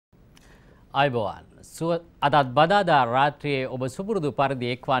අයිබෝවන් අදත් බදාදා රාත්‍රියේ ඔබ සුපුරුදු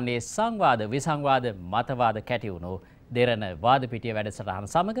පරිදි එක්වන්නේ සංවාද විසංවාද මතවාද කැටිවුණු දෙරණ වාද පිටිය වැඩසටහන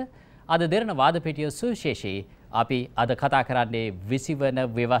සමග අද දෙරණ වාද පිටිය සුවිශේෂී අපි අද කතා කරන්නේ 20 වන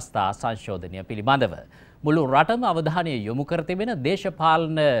ව්‍යවස්ථා සංශෝධනය පිළිබඳව. මුළු රටම අවධානය යොමු කර තිබෙන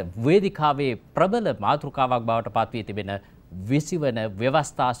දේශපාලන වේදිකාවේ ප්‍රබල මාතෘකාවක් බවට පත් වී තිබෙන 20 වන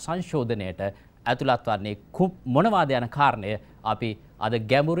ව්‍යවස්ථා සංශෝධනයට ඇතුළත් වන්නේ මොනවාද යන කාරණය අපි අද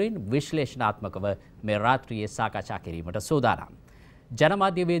ගැඹුරින් විශ්ලේෂණාත්මකව මේ රාත්‍රියේ සාකච්ඡා කිරීමට සූදානම්.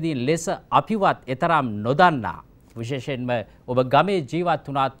 ජනමාධ්‍යවේදීන් ලෙස අපිවත් එතරම් නොදන්නා විශේෂයෙන්ම ඔබ ගමේ ජීවත්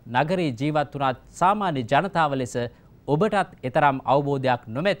වුණත් නගරේ ජීවත් වුණත් සාමාන්‍ය ජනතාව ලෙස ඔබටත් එතරම් අවබෝධයක්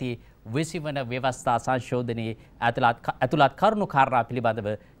නොමැති 20 වන ව්‍යවස්ථා සංශෝධනයේ ඇතුළත් කරුණු කාරණා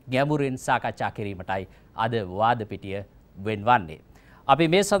පිළිබඳව ගැඹුරින් සාකච්ඡා කිරීමටයි අද වාද පිටිය වෙන්වන්නේ. අපි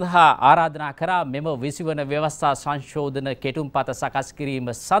මේ සඳහා ආරාධනා කරා මෙම 20 වන ව්‍යවස්ථා සංශෝධන කෙටුම්පත සකස්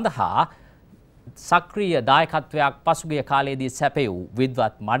කිරීම සඳහා සක්‍රීය දායකත්වයක් පසුගිය කාලයේදී සැපයූ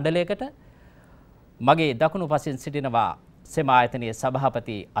විද්වත් මණ්ඩලයකට මගේ දකුණු පසින් සිටිනවා සෙම ආයතනයේ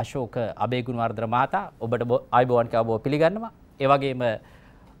සභාපති අශෝක අබේගුණවර්ධන මහතා ඔබට ආයුබෝවන් කියලා ඔබ පිළිගන්නවා. ඒ වගේම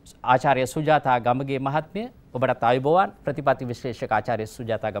ආචාර්ය සුජාතා ගමගේ මහත්මිය ඔබටත් ආයුබෝවන්. ප්‍රතිපත්ති විශ්ලේෂක ආචාර්ය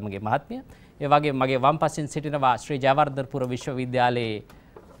සුජාතා ගමගේ මහත්මිය. ඒ වගේම මගේ වම් පසින් සිටිනවා ශ්‍රී ජයවර්ධනපුර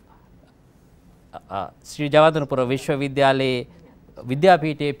විශ්වවිද්‍යාලයේ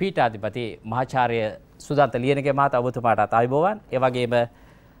විද්‍යාපීඨයේ පීඨාධිපති මහාචාර්ය සුදන්ත ලියනගේ මහතා ඔබතුමාටත් ආයුබෝවන්. ඒ වගේම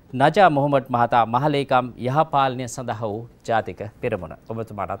නජා මොහොමඩ් මහතා මහලේකම් යහපාලනය සඳහා වූ ජාතික පෙරමුණ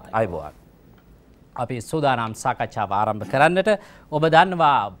ඔබතුමාටත් ආයුබෝවන්. අපි සූදානම් සාකච්ඡාව ආරම්භ කරන්නට. ඔබ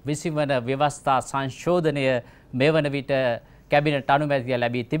දන්නවා 20 වන ව්‍යවස්ථා සංශෝධනය මේ වන විට කැබිනට් අනුමැතිය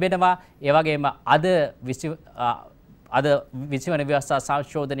ලැබී තිබෙනවා. ඒ වගේම අද 20 වන ව්‍යවස්ථා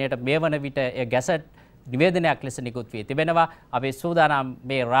සංශෝධනයට මේ වන විට ගැසට් නිවේදනයක් ලෙස නිකුත් වී තිබෙනවා. අපි සූදානම්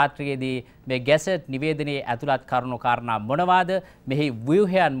මේ රාත්‍රියේදී මේ ගැසට් නිවේදනයේ ඇතුළත් කරුණු කාරණා මොනවාද? මෙහි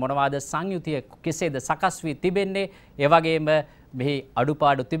ව්‍යුහයන් මොනවාද? සංයුතිය කෙසේද සකස් වී තිබෙන්නේ? ඒ වගේම මෙහි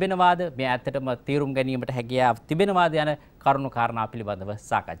අඩුපාඩු තිබෙනවාද? මේ ඇත්තටම තීරුම් ගැනීමට හැකියාව තිබෙනවාද යන කරුණු කාරණා පිළිබඳව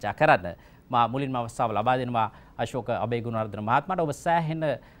සාකච්ඡා කරන්න. මා මුලින්ම අවස්ථාව ලබා දෙනවා අශෝක අබේගුණවර්ධන මහත්මයාට. ඔබ සෑහෙන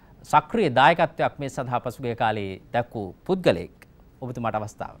සක්‍රීය දායකත්වයක් මේ සඳහා පසුගිය කාලේ දක්වූ පුද්ගලයෙක්. ඔබතුමාට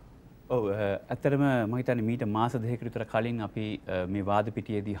අවස්ථාව. ඔව් ඇත්තටම මම හිතන්නේ මීට මාස දෙකකට විතර කලින් අපි මේ වාද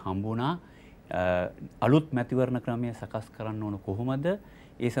පිටියේදී හම්බ වුණා අලුත් මැතිවරණ ක්‍රමය සකස් කරන්න ඕන කොහොමද?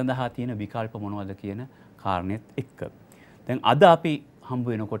 ඒ සඳහා තියෙන විකල්ප මොනවද කියන කාරණෙත් එක්ක. දැන් අද අපි හම්බ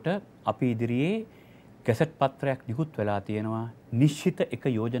වෙනකොට අපි ඉදිරියේ ගැසට් පත්‍රයක් නිකුත් වෙලා තියෙනවා. නිශ්චිත එක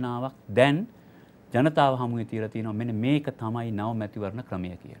යෝජනාවක් දැන් ජනතාව හමුවේ තියලා තියෙනවා. මෙන්න මේක තමයි නව මැතිවරණ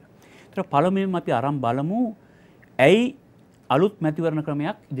ක්‍රමය කියලා. ඒතර පළමුවෙන්ම අපි අරන් බලමු ඇයි අලුත් මැතිවරණ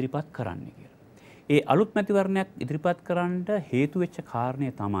ක්‍රමයක් ඉදිරිපත් කරන්නේ කියලා. ඒ අලුත් මැතිවරණයක් ඉදිරිපත් කරන්නට හේතු වෙච්ච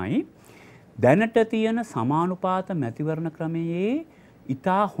කාරණය තමයි දැනට තියෙන සමානුපාත මැතිවරණ ක්‍රමයේ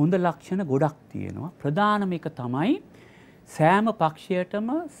ඉතා හොඳ ලක්ෂණ ගොඩක් තියෙනවා. ප්‍රධානම එක තමයි සෑම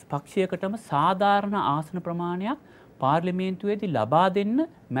පක්ෂයකටම සාධාරණ ආසන ප්‍රමාණයක් පාර්ලිමේන්තුවේදී ලබා දෙන්න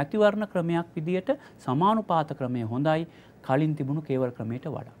මැතිවරණ ක්‍රමයක් විදියට සමානුපාත ක්‍රමය හොඳයි කලින් තිබුණු කේවල් ක්‍රමයට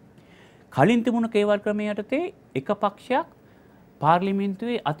වඩා. කලින් තිබුණු කේවල් ක්‍රමය යටතේ එක පක්ෂයක්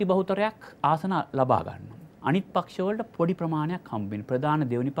පාර්ලිමේන්තුවේ අතිබහුතරයක් ආසන ලබා ගන්නවා. අනිත් පක්ෂවලට පොඩි ප්‍රමාණයක් හම්බ වෙන. ප්‍රධාන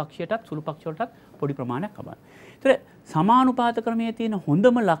දෙවනි පක්ෂයටත් සුළු පක්ෂවලටත් පොඩි ප්‍රමාණයක් හම්බ වෙනවා. ඒතර සමානුපාත ක්‍රමයේ තියෙන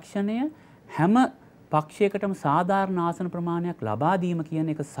හොඳම ලක්ෂණය හැම පක්ෂයකටම සාධාරණ ආසන ප්‍රමාණයක් ලබා දීම කියන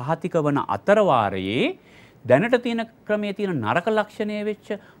එක සහතික වන අතරවාරයේ දැනට තියෙන ක්‍රමයේ තියෙන නරක ලක්ෂණය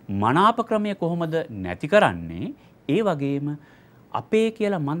වෙච්ච මනාප ක්‍රමය කොහොමද නැති කරන්නේ? ඒ වගේම අපේ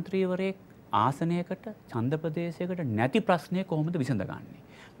කියලා മന്ത്രിවරයෙක් ආසනයකට ඡන්ද ප්‍රදේශයකට නැති ප්‍රශ්නය කොහොමද විසඳගන්නේ?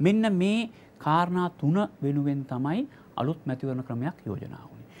 මෙන්න මේ කාරණා තුන වෙනුවෙන් තමයි අලුත් මැතිවරණ ක්‍රමයක් යෝජනා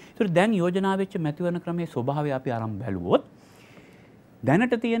වුනේ. ඒතර දැන් යෝජනා වෙච්ච මැතිවරණ ක්‍රමයේ ස්වභාවය අපි අරන් බැලුවොත්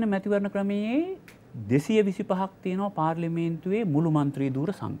දැනට තියෙන මැතිවරණ ක්‍රමයේ 225ක් තියෙනවා පාර්ලිමේන්තුවේ මුළු മന്ത്രി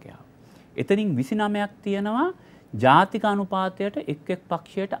ධූර සංඛ්‍යාව. එතනින් 29ක් තියෙනවා ජාතික අනුපාතයට එක්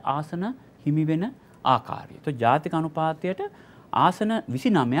පක්ෂයට ආසන හිමි වෙන ආකාරය. ඒතකොට ජාතික අනුපාතයට ආසන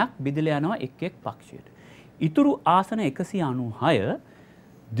 29ක් බෙදලා යනවා එක් පක්ෂයට. ඉතුරු ආසන 196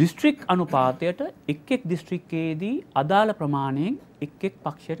 දිස්ත්‍රික් අනුපාතයට එක් දිස්ත්‍රික්කයේදී අදාළ ප්‍රමාණයෙන් එක්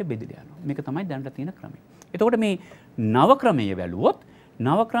පක්ෂයට බෙදලා යනවා. මේක තමයි දැනට තියෙන ක්‍රමය. එතකොට මේ නව ක්‍රමය බැලුවොත්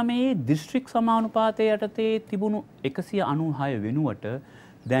නව ක්‍රමයේ දිස්ත්‍රික් සමානුපාතය යටතේ තිබුණු 196 වෙනුවට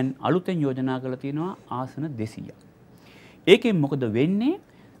දැන් අලුතෙන් යෝජනා කරලා තියෙනවා ආසන 200ක්. ඒකෙන් මොකද වෙන්නේ?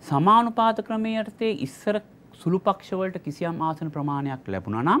 සමානුපාත ක්‍රමයේ යටතේ ඉස්සර සුළු පක්ෂවලට කිසියම් ආසන ප්‍රමාණයක්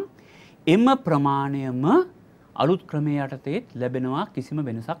ලැබුණා නම් එම ප්‍රමාණයම අලුත් ක්‍රමයේ යටතේ ලැබෙනවා කිසිම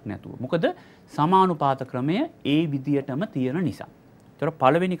වෙනසක් නැතුව. මොකද සමානුපාත ක්‍රමය ඒ විදියටම තියෙන නිසා. ඒතර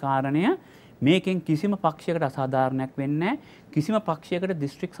පළවෙනි කාරණය මේකෙන් කිසිම පක්ෂයකට අසාධාරණයක් වෙන්නේ නැහැ. කිසිම පක්ෂයකට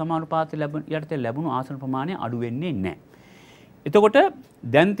දිස්ත්‍රික් සමානුපාතය යටතේ ලැබුණු ආසන ප්‍රමාණය අඩු වෙන්නේ නැහැ. එතකොට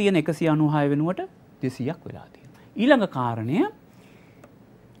දැන් තියෙන 196 වෙනුවට 200ක් වෙලා තියෙනවා. ඊළඟ කාරණය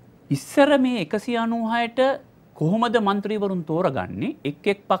ඉස්සර මේ 196ට කොහොමද മന്ത്രിවරුන් තෝරගන්නේ?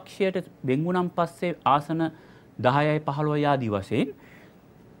 එක් පක්ෂයට වෙන්ගුණන් පස්සේ ආසන 10යි 15යි ආදී වශයෙන්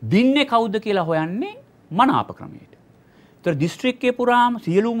දින්නේ කවුද කියලා හොයන්නේ මනාප ක්‍රමයට. ඒතර දිස්ත්‍රික්කයේ පුරාම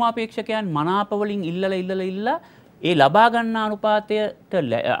සියලුම අපේක්ෂකයන් මනාප වලින් ඉල්ලලා ඒ ලබා ගන්න අනුපාතයට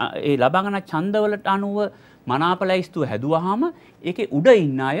ඒ ලබා ගන්න ඡන්දවලට අනුව මනාප ලැයිස්තුව හැදුවාම ඒකේ උඩ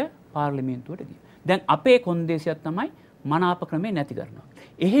ඉන්න අය පාර්ලිමේන්තුවට ගියා. දැන් අපේ කොන්දේසියක් තමයි මනාප ක්‍රමේ නැති කරනවා.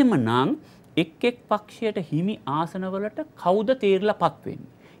 එහෙමනම් එක් පක්ෂයට හිමි ආසනවලට කවුද තීරලාපත්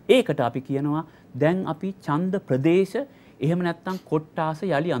වෙන්නේ? ඒකට අපි කියනවා දැන් අපි ඡන්ද ප්‍රදේශ එහෙම නැත්නම් කොට්ටාස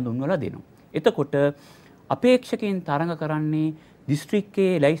යලි අඳුන්වලා දෙනවා. එතකොට අපේක්ෂකයන් තරඟ කරන්නේ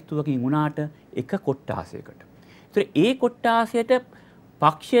දිස්ත්‍රික්කයේ ලැයිස්තුවකින් වුණාට එක කොට්ටාසයකට. ඒතර ඒ කොට්ටාසයට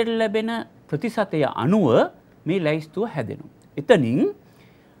පක්ෂයට ලැබෙන ප්‍රතිශතය අනුව මේ ලැයිස්තුව හැදෙනවා. එතනින්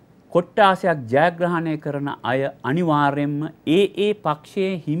කොට්ටාසයක් ජයග්‍රහණය කරන අය අනිවාර්යයෙන්ම ඒ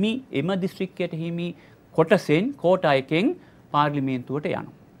පක්ෂයේ හිමි එම දිස්ත්‍රික්කයට හිමි කොටසෙන් කෝටායකින් පාර්ලිමේන්තුවට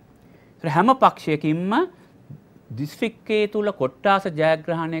යනවා. ඒතර හැම පක්ෂයකින්ම දිස්ත්‍රික්කයේ තුල කොට්ටාස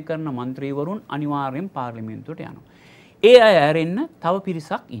ජයග්‍රහණය කරන മന്ത്രിවරුන් අනිවාර්යෙන් පාර්ලිමේන්තුවට යනවා. ඒ අය ඇරෙන්න තව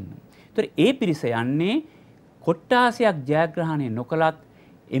පිරිසක් ඉන්නවා. ඒතර ඒ පිරිස යන්නේ කොට්ටාසයක් ජයග්‍රහණය නොකලත්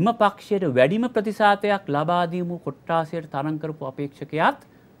එම පක්ෂයට වැඩිම ප්‍රතිශතයක් ලබා දීමු කොට්ටාසයට තරඟ කරපු අපේක්ෂකයාත්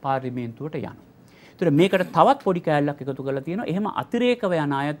පාර්ලිමේන්තුවට යනවා. ඒතර මේකට තවත් පොඩි කෑල්ලක් එකතු කරලා තියෙනවා. එහෙම අතිරේකව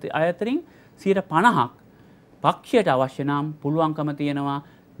යන අයතරින් 50%ක් පක්ෂයට අවශ්‍ය නම් පුළුවන්කම තියෙනවා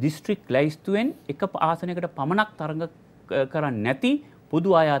දිස්ත්‍රික් ලැයිස්තුවෙන් එක ආසනයකට පමණක් තරඟ කරන්නේ නැති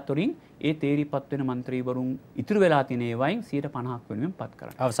පොදු අය අතරින් ඒ තේරිපත් වෙන മന്ത്രിවරුන් ඉතුරු වෙලා තියෙන ඒවායින් 50% වෙනුවෙන් පත්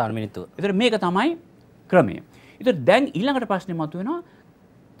කරන්න. අවසාන මිනිත්තුව. ඒතර මේක තමයි ක්‍රමය. ඒතර දැන් ඊළඟට ප්‍රශ්නේ මතුවෙනවා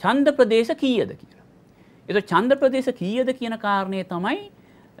ඡන්ද ප්‍රදේශ කීයද කියලා. ඒතර ඡන්ද ප්‍රදේශ කීයද කියන කාරණේ තමයි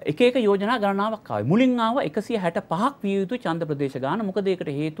එක යෝජනා ගණනාවක් ආවේ. මුලින් ආව 165ක් විය යුතු ඡන්ද ප්‍රදේශ ගාන. මොකද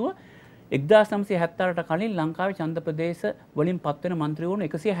ඒකට හේතුව 1978ට කලින් ලංකාවේ ඡන්ද ප්‍රදේශ වලින් පත් වෙන മന്ത്രിවරුන්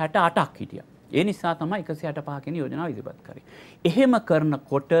 168ක් හිටියා. ඒ නිසා තමයි 165 කියන යෝජනාව ඉදිරිපත් කරේ. එහෙම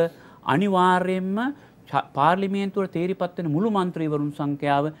කරනකොට අනිවාර්යයෙන්ම පාර්ලිමේන්තුවට තේරිපත් වෙන මුළු മന്ത്രിවරුන්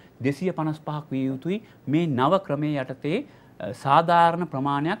සංඛ්‍යාව 255ක් විය යුතුයි මේ නව ක්‍රමයේ යටතේ සාධාරණ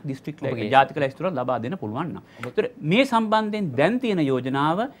ප්‍රමාණයක් දිස්ත්‍රික් ජාතික ලැයිස්තුවට ලබා දෙන්න පුළුවන් නම්. ඒතර මේ සම්බන්ධයෙන් දැන් තියෙන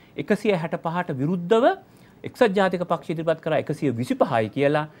යෝජනාව 165ට විරුද්ධව එක්සත් ජාතික පක්ෂ ඉදිරිපත් කරා 125යි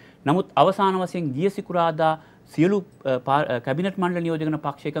කියලා. නමුත් අවසාන වශයෙන් ගිය සිකුරාදා සියලු කැබිනට් මණ්ඩල නියෝජන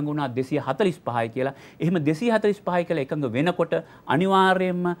පක්ෂ එකඟ වුණා 245යි කියලා. එහෙම 245යි කියලා එකඟ වෙනකොට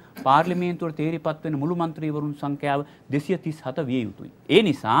අනිවාර්යයෙන්ම පාර්ලිමේන්තුවට තේරිපත් වෙන මුළු മന്ത്രിවරුන් සංඛ්‍යාව 237 විය යුතුයි. ඒ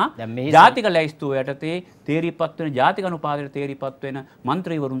නිසා ජාතික ලැයිස්තුව යටතේ තේරිපත් වෙන ජාතික අනුපාතයට තේරිපත් වෙන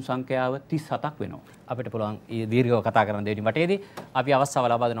മന്ത്രിවරුන් සංඛ්‍යාව 37ක් වෙනවා. අපිට පුළුවන් දීර්ඝව කතා කරන දෙවනි වටේදී අපි අවස්ථාව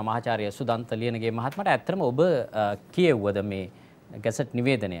ලබා දෙන මහාචාර්ය සුදන්ත ලියනගේ මහත්මයාට ඇත්තටම ඔබ කියෙව්වද මේ ගැසට්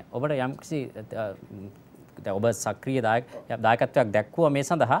නිවේදනය? ඔබට යම්කිසි ඔබ සක්‍රීය දායකත්වයක් දැක්වුවා මේ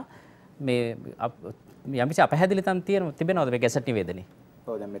සඳහා මේ යම්කිසි අපහැදිලිතම් තිබෙනවද මේ ගැසට් නිවේදනයේ?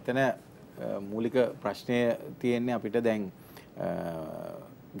 ඔව් දැන් මෙතන මූලික ප්‍රශ්නය තියෙන්නේ අපිට දැන්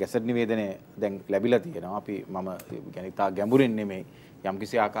ගැසට් නිවේදනය දැන් ලැබිලා තියෙනවා. අපි මම කියන්නේ තා ගැඹුරින් නෙමෙයි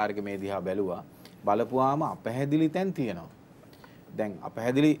යම්කිසි ආකාරයක මේ දිහා බැලුවා. බලපුවාම අපහැදිලි තැන් තියෙනවා. දැන්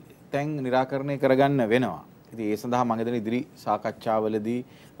අපහැදිලි තැන් निराකරණය කරගන්න වෙනවා. ඉතින් ඒ සඳහා මම හිතන ඉදිරි සාකච්ඡාවලදී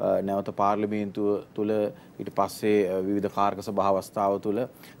නැවත පාර්ලිමේන්තුව තුළ ඊට පස්සේ විවිධ කාර්ක සභා අවස්ථාව තුළ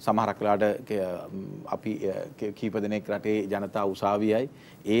සමහරක් වෙලාවට අපි කීප දෙනෙක් රටේ ජනතා උසාවියයි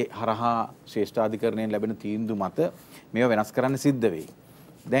ඒ හරහා ශ්‍රේෂ්ඨාධිකරණයෙන් ලැබෙන තීන්දුව මත මේවා වෙනස් කරන්න සිද්ධ වෙයි.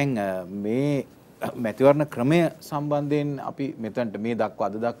 දැන් මේ මැතිවරණ ක්‍රමය සම්බන්ධයෙන් අපි මෙතනට මේ දක්වා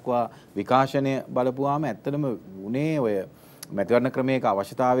අද දක්වා විකාශනය බලපුවාම ඇත්තටම උනේ ඔය මැතිවරණ ක්‍රමයක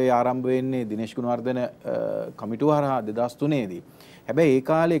අවශ්‍යතාවයේ ආරම්භ වෙන්නේ දිනේෂ් ගුණවර්ධන කමිටුව හරහා 2003 දී. හැබැයි ඒ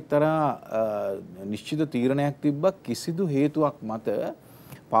කාලේ එක්තරා නිශ්චිත තීරණයක් තිබ්බා කිසිදු හේතුවක් මත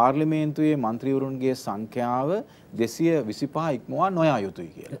පාර්ලිමේන්තුවේ മന്ത്രിවරුන්ගේ සංඛ්‍යාව 225 ඉක්මවා නොයා යුතුයි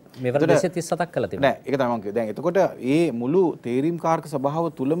කියලා. මේවර 237ක් කළා තිබුණා. නෑ ඒක තමයි මම කිව්වේ. දැන් එතකොට මේ මුළු තේරීම් කාර්ක සභාව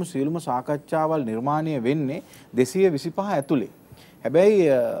තුලම සියලුම සාකච්ඡාවල් නිර්මාණය වෙන්නේ 225 ඇතුලේ. හැබැයි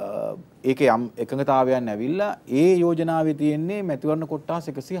ඒකේ යම් එකඟතාවයන් ඇවිල්ලා ඒ යෝජනාවේ තියෙන්නේ මැතිවරණ කොට්ටාස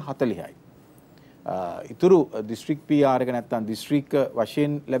 140යි. ඉතුරු දිස්ත්‍රික් PR එක නැත්නම් දිස්ත්‍රික්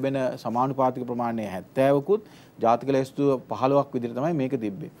වශයෙන් ලැබෙන සමානුපාතික ප්‍රමාණය 70කුත් ජාතික ලැයිස්තුව 15ක් විදිහට තමයි මේක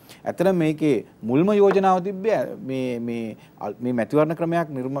තිබ්බේ. ඇත්තටම මේකේ මුල්ම යෝජනාව තිබ්බේ මේ මැතිවරණ ක්‍රමයක්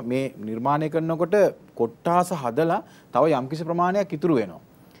නිර්මාණය කරනකොට කොට්ටාස හදලා තව යම්කිසි ප්‍රමාණයක් ඉතුරු වෙනවා.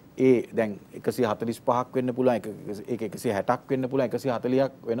 ඒ දැන් 145ක් වෙන්න පුළුවන් ඒක 160ක් වෙන්න පුළුවන්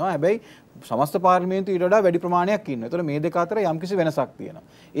 140ක් වෙනවා. හැබැයි සමස්ත පාර්ලිමේන්තුව ඊට වඩා වැඩි ප්‍රමාණයක් ඉන්නවා. ඒතකොට මේ දෙක අතර යම්කිසි වෙනසක් තියෙනවා.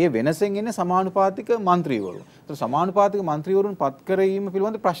 ඒ වෙනසෙන් එන්නේ සමානුපාතික മന്ത്രിවරු. ඒතකොට සමානුපාතික മന്ത്രിවරුන් පත් කිරීම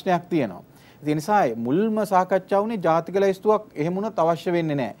පිළිබඳ ප්‍රශ්නයක් තියෙනවා. ඒ නිසා මුල්ම සාකච්ඡා වුණේ ජාතික ලැයිස්තුවක් එහෙම වුණත් අවශ්‍ය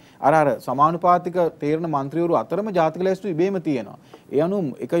වෙන්නේ නැහැ. අර සමානුපාතික තේරෙන മന്ത്രിවරු අතරම ජාතික ලැයිස්තුව ඉබේම තියෙනවා. ඒ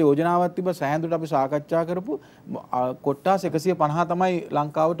අනුව එක යෝජනාවක් තිබ්බ සෑහෙනට අපි සාකච්ඡා කරපු කොට්ටාස් 150 තමයි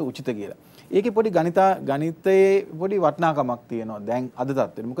ලංකාවට උචිත කියලා. ඒකේ පොඩි ගණිතයේ පොඩි වටිනාකමක් තියෙනවා දැන් අද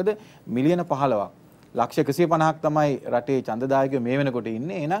තත්ත්වෙට. මොකද මිලියන 15ක් ලක්ෂ 150ක් තමයි රටේ ඡන්දදායකයෝ මේ වෙනකොට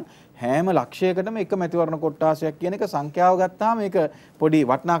ඉන්නේ. එහෙනම් හැම ලක්ෂයකටම එක මැතිවරණ කොට්ටාසයක් කියන එක සංඛ්‍යාව ගත්තාම ඒක පොඩි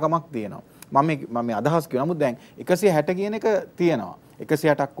වටිනාකමක් තියෙනවා. මම අදහස් කියනවා. නමුත් දැන් 160 කියන එක තියෙනවා.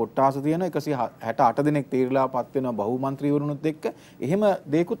 160ක් කොට්ටාස තියෙනවා. 168 දෙනෙක් තීරලාපත් වෙනවා බහු මන්ත්‍රීවරුනුත් එක්ක. එහෙම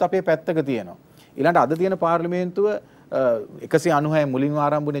දේකුත් අපේ පැත්තක තියෙනවා. ඊළඟට අද තියෙන පාර්ලිමේන්තුව 196 මුලින්ම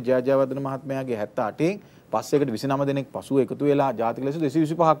ආරම්භ වුණේ ජයජයවර්ධන මහත්මයාගේ 78න් පස්සේකට 29 දෙනෙක් පසුව එකතු වෙලා ජාතික ලෙස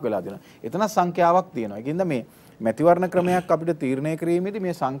 225ක් වෙලා තියෙනවා. එතන සංඛ්‍යාවක් තියෙනවා. ඒකින්ද මේ මැතිවරණ ක්‍රමයක් අපිට තීරණය කිරීමේදී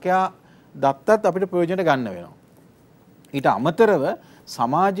මේ සංඛ්‍යා දත්තත් අපිට ප්‍රයෝජනට ගන්න වෙනවා. ඊට අමතරව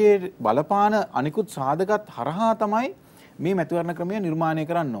සමාජයේ බලපාන අනිකුත් සාධකත් හරහා තමයි මේ මැතිවරණ ක්‍රමය නිර්මාණය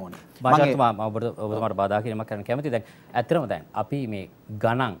කරන්න ඕනේ. බාජාතුමා ඔබතුමාට බාධා කිරීමක් කරන්න කැමතියි. දැන් ඇත්තටම දැන් අපි මේ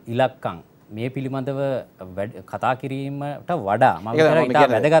ගණන් ඉලක්කම් මේ පිළිබඳව කතා කිරීමට වඩා මම හිතනවා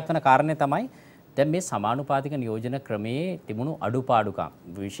වැදගත් වෙන කාරණේ තමයි දැන් මේ සමානුපාතික නියෝජන ක්‍රමයේ තිබුණු අඩුපාඩුකම්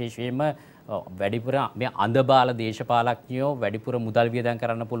විශේෂයෙන්ම වැඩිපුර මේ අඳබාල දේශපාලඥයෝ වැඩිපුර මුදල් වියදම්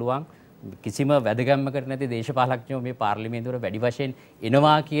කරන්න පුළුවන් කිසිම වැදගැම්මකට නැති දේශපාලඥයෝ මේ පාර්ලිමේන්තුවට වැඩි වශයෙන්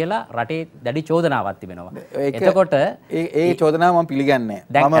එනවා කියලා රටේ දැඩි චෝදනාවක් තිබෙනවා. එතකොට ඒ චෝදනාව මම පිළිගන්නේ නැහැ.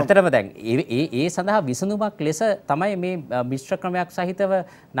 දැන් ඇත්තටම දැන් ඒ සඳහා විසඳුමක් ලෙස තමයි මේ මිශ්‍ර ක්‍රමයක් සහිතව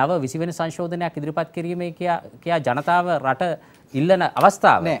නව 20 වෙනි සංශෝධනයක් ඉදිරිපත් කිරීමේ කියා ජනතාව රට ඉල්ලන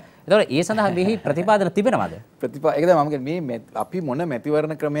අවස්ථාව. එතකොට ඒ සඳහා මෙහි ප්‍රතිපාදන තිබෙනවද? ඒක තමයි මම කියන්නේ මේ අපි මොන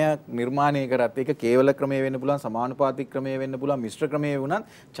මැතිවරණ ක්‍රමයක් නිර්මාණය කරත් ඒක කේවල ක්‍රමය වෙන්න පුළුවන් සමානුපාතික ක්‍රමය වෙන්න පුළුවන් මිශ්‍ර ක්‍රමය වුණත්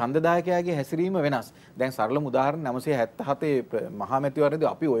ඡන්දදායකයාගේ හැසිරීම වෙනස්. දැන් සරලම උදාහරණ 977 මහා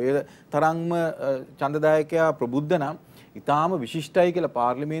මැතිවරණයේදී අපි ඔය තරම්ම ඡන්දදායකයා ප්‍රබුද්ධ නම් ඊටාම විශිෂ්ටයි කියලා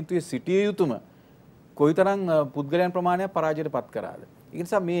පාර්ලිමේන්තුවේ සිටිය යුතුම කොයිතරම් පුද්ගලයන් ප්‍රමාණයක් පරාජයට පත් කරාද? ඒ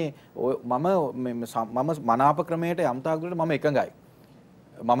නිසා මේ මම මනාප ක්‍රමයට යම් තාක් දුරට මම එකඟයි.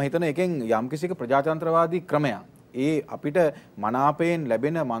 මම හිතන එකෙන් යම් කිසික ප්‍රජාතන්ත්‍රවාදී ක්‍රමයක්. ඒ අපිට මනාපයෙන්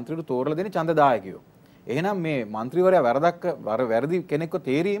ලැබෙන മന്ത്രിවරු තෝරලා දෙන ඡන්දදායකයෝ. එහෙනම් මේ മന്ത്രിවරයා වැරදි කෙනෙක්ව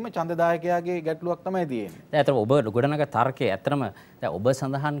තේරීම ඡන්දදායකයාගේ ගැටලුවක් තමයි තියෙන්නේ. දැන් අතන ඔබ ගොඩනග තර්කයේ ඇත්තම දැන් ඔබ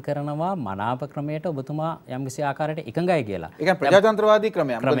සඳහන් කරනවා මනාප ක්‍රමයට ඔබතුමා යම් කිසි ආකාරයකට එකඟයි කියලා. ඒ කියන්නේ ප්‍රජාතන්ත්‍රවාදී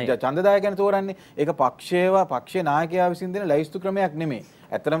ක්‍රමයක්. මොකද ඡන්දදායකයන් තෝරන්නේ ඒක පක්ෂයේ නායකයා විසින් දෙන ලැයිස්තු ක්‍රමයක් නෙමෙයි.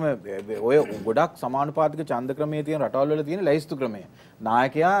 ඇත්තටම ඔය ගොඩක් සමානුපාතික ඡන්ද ක්‍රමයේ තියෙන රටවල් වල තියෙන ලැයිස්තු ක්‍රමය.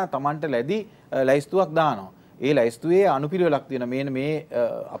 නායකයා Tamanට ලැබි ලැයිස්තුවක් දානවා. ඒ ලැයිස්තුවේ අනුපිළිවෙලක් තියෙනවා. මේ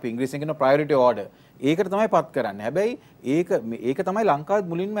අපි ඉංග්‍රීසියෙන් කියන ප්‍රයොරිටි ඕඩර්. ඒකට තමයි පත් කරන්නේ. හැබැයි ඒක තමයි ලංකාවේ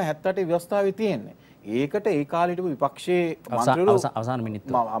මුලින්ම 78 ව්‍යවස්ථාවේ තියෙන්නේ. ඒකට ඒ කාලේ හිටපු විපක්ෂයේ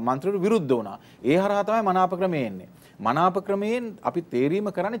මන්ත්‍රීවරු විරුද්ධ වුණා. ඒ හරහා තමයි මනාප ක්‍රමය එන්නේ. මනාප ක්‍රමයෙන් අපි තේරීම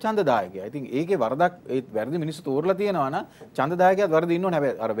කරන්නේ ඡන්දදායකයා. ඉතින් ඒකේ වරදක් ඒ වැරදි මිනිස්සු තෝරලා තියෙනවා නම් ඡන්දදායකයාත් වරද ඉන්න ඕනේ.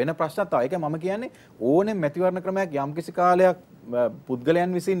 හැබැයි අර වෙන ප්‍රශ්නක් තමයි. ඒකයි මම කියන්නේ ඕනේ මැතිවරණ ක්‍රමයක් යම්කිසි කාලයක්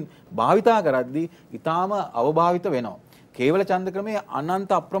පුද්ගලයන් විසින් භාවිතා කරද්දී ඊටාම අවභාවිත වෙනවා. කේවල ඡන්ද ක්‍රමයේ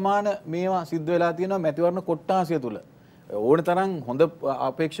අනන්ත අප්‍රමාණ මේවා සිද්ධ වෙලා තියෙනවා මැතිවරණ කොට්ටාසිය තුල. ඕන තරම් හොඳ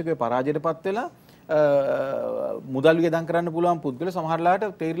අපේක්ෂකයෝ පරාජයටපත් වෙලා මුදල් වියදම් කරන්න පුළුවන් පුද්ගල සමහරලාට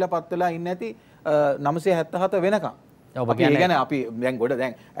තේරිලාපත් වෙලා ඉන්නේ නැති 977 වෙනකම්. ඔබ කියන්නේ අපි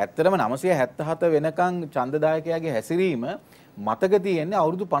දැන් ඇත්තටම 977 වෙනකම් ඡන්දදායකයාගේ හැසිරීම මතක තියෙන්නේ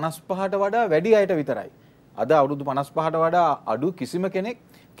අවුරුදු 55ට වඩා වැඩි අයට විතරයි. අද අවුරුදු 55ට වඩා අඩු කිසිම කෙනෙක්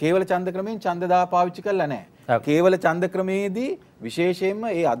කේවල ඡන්ද ක්‍රමයෙන් ඡන්දදා පාවිච්චි කරලා නැහැ. කේවල ඡන්ද ක්‍රමයේදී විශේෂයෙන්ම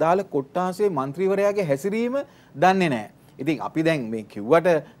ඒ අදාළ කොට්ටාසේ മന്ത്രിවරයාගේ හැසිරීම දන්නේ නැහැ. ඉතින් අපි දැන් මේ කිව්වට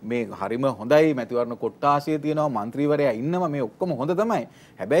මේ හරිම හොඳයි මැතිවරණ කොට්ටාසිය තියෙනවා മന്ത്രിවරයා ඉන්නවා මේ ඔක්කොම හොඳ තමයි.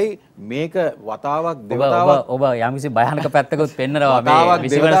 හැබැයි මේක වතාවක් දෙවතාවක් ඔබ යම්කිසි භයානක පැත්තකුත් පෙන්නනවා මේ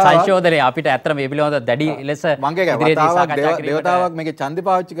 20 වෙනි සංශෝධනයේ අපිට ඇත්තට මේ පිළිබඳව දැඩි ලෙස දෙවතාවක් මේකේ ඡන්දේ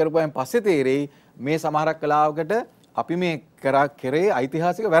පාවිච්චි කරපුවාන් පස්සේ තේරෙයි මේ සමහරක් කලාවකට අපි මේ කරේ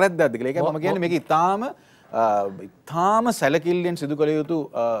ඓතිහාසික වැරැද්දක්ද කියලා. ඒකයි මම කියන්නේ මේක ඉතාම සැලකිල්ලෙන් සිදු කළ යුතු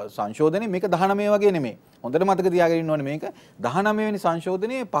සංශෝධනය. මේක 19 වගේ නෙමෙයි. හොඳට මතක තියාගෙන ඉන්න ඕනේ මේක 19 වෙනි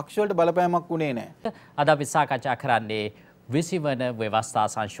සංශෝධනයේ පක්ෂ වලට බලපෑමක් වුණේ නැහැ. අද අපි සාකච්ඡා කරන්නේ 20 වන ව්‍යවස්ථා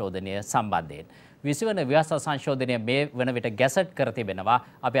සංශෝධනය සම්බන්ධයෙන්. 20 වන ව්‍යවස්ථා සංශෝධනය මේ වන විට ගැසට් කර තිබෙනවා.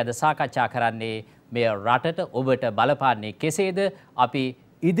 අපි අද සාකච්ඡා කරන්නේ මේ රටට ඔබට බලපාන්නේ කෙසේද? අපි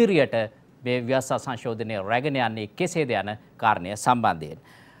ඉදිරියට මේ ව්‍යවස්ථා සංශෝධනය රැගෙන යන්නේ කෙසේද යන කාරණය සම්බන්ධයෙන්.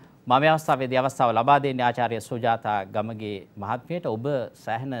 මම අවස්ථාවේදී අවස්ථාව ලබා දෙන්නේ ආචාර්ය සුජාතා ගමගේ මහත්මියට. ඔබ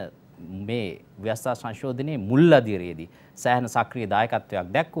සෑහෙන මේ ව්‍යවස්ථා සංශෝධනයේ මුල් අදියරේදී සෑහෙන සක්‍රීය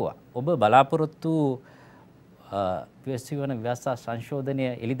දායකත්වයක් දැක්වුවා. ඔබ බලාපොරොත්තු වන ව්‍යවස්ථා සංශෝධනය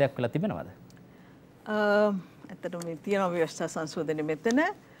එළි දැක්වලා තිබෙනවද? ඇත්තටම මේ තියෙන ව්‍යවස්ථා සංශෝධනය මෙතන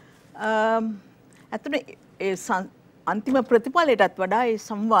ඇත්තට ඒ අන්තිම ප්‍රතිඵලයටත් වඩා ඒ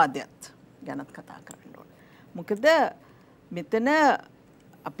සංවාදයත් ගැනත් කතා කරන්න ඕනේ. මොකද මෙතන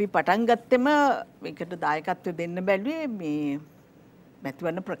අපි පටන් ගත්තෙම මේකට දායකත්වය දෙන්න බැලුවේ මේ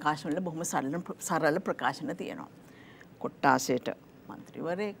මැතිවරණ ප්‍රකාශන වල බොහොම සරල ප්‍රකාශන තියෙනවා. කොට්ටාසයට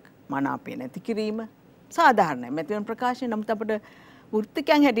മന്ത്രിවරයෙක් මනාපේ නැති කිරීම සාධාරණයි මැතිවරණ ප්‍රකාශනය. නමුත් අපිට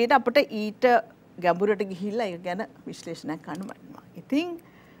වෘත්තිකයන් හැටියට අපිට ඊට ගැඹුරට ගිහිල්ලා ඒක ගැන විශ්ලේෂණයක් කරන්න වටිනවා. ඉතින්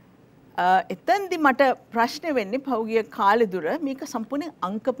එතෙන්දි මට ප්‍රශ්නේ වෙන්නේ පහුගිය කාලෙ දුර මේක සම්පූර්ණ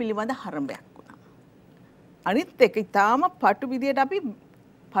අංක පිළිබඳ හරඹයක් වුණා. අනිත් එක ඊටාම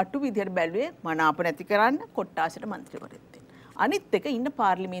පටු විදියට බැලුවේ මනාප නැති කරන්න කොට්ටාසයට മന്ത്രിවරයෙක් දෙන්න. අනිත් එක ඉන්න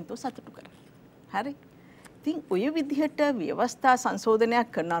පාර්ලිමේන්තුව සතුටු කරන්න. හරි. ඉතින් ඔය විදිහට ව්‍යවස්ථා සංශෝධනයක්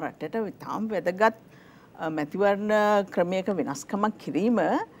කරන රටට ඊටාම වැදගත් මැතිවරණ ක්‍රමයක වෙනස්කමක් කිරීම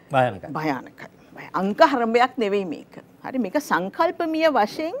භයානකයි. අංක හරඹයක් නෙවෙයි මේක. හරි මේක සංකල්පමීය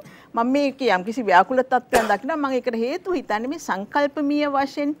වශයෙන් මම මේක යම්කිසි ව්‍යාකූල තත්ත්වයක් දක්නා මම ඒකට හේතු හිතන්නේ මේ සංකල්පමීය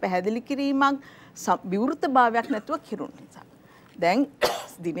වශයෙන් පැහැදිලි කිරීමක් විවෘතභාවයක් නැතුව කිරුණ නිසා. දැන්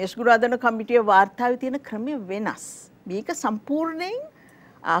දිනේෂ් ගුණවර්ධන කමිටුවේ වාර්තාවේ තියෙන ක්‍රමය වෙනස්. මේක සම්පූර්ණයෙන්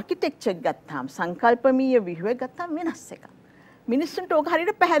ආකිටෙක්චර් ගත්තාම සංකල්පමීය විහිුව ගත්තාම වෙනස් එකක්. මිනිස්සුන්ට ඕක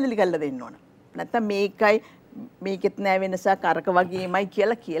හරියට පැහැදිලි කරලා දෙන්න ඕන. නැත්තම් මේකයි මේකෙත් නෑ වෙනසක් අරක වගේමයි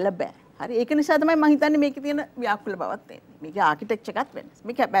කියලා බෑ. හරි ඒක නිසා තමයි මම හිතන්නේ මේකේ තියෙන ව්‍යාකූල බවක් තියෙන්නේ. මේකේ ආකිටෙක්චර් එකත් වෙනස්.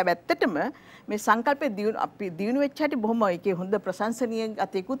 මේක ඇත්තටම මේ සංකල්පේ අපි දිනු වෙච්ච හැටි බොහොම ඒකේ හොඳ ප්‍රශංසනීය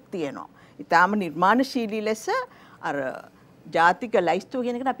අතේකුත් තියෙනවා. ඊටාම නිර්මාණශීලී ලෙස අර ජාතික ලයිස්තුව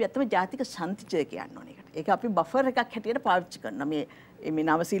කියන එකට අපි අත්තම ජාතික සම්තිචය කියන්න ඕනේ ඒකට. ඒක අපි බෆර් එකක් හැටියට පාවිච්චි කරනවා. මේ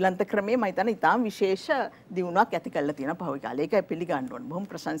නව ශ්‍රීලන්ත ක්‍රමයේ මම හිතන්නේ ඊටාම විශේෂ දියුණුවක් ඇති කරලා තියෙනවා පහුගිය කාලේ. ඒකයි පිළිගන්න ඕනේ. බොහොම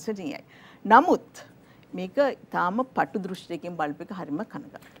ප්‍රශංසනීයයි. නමුත් මේක තාම පටු දෘෂ්ටියකින් බලපෑක හරිම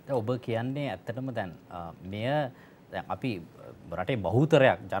කනගාටුයි. ඔබ කියන්නේ ඇත්තටම දැන් මෙය දැන් අපි රටේ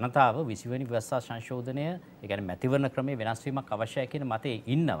බහුතරයක් ජනතාව 20 වෙනි ව්‍යවස්ථා සංශෝධනය ඒ කියන්නේ මැතිවරණ ක්‍රමයේ වෙනස් වීමක් අවශ්‍යයි කියන මතයේ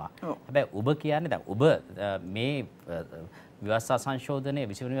ඉන්නවා. හැබැයි ඔබ කියන්නේ දැන් ඔබ මේ ව්‍යවස්ථා සංශෝධනයේ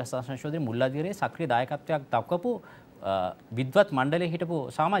 20 වෙනි ව්‍යවස්ථා සංශෝධනයේ මුල් අදියරේ සක්‍රීය දායකත්වයක් දක්වපු විද්වත් මණ්ඩලයේ හිටපු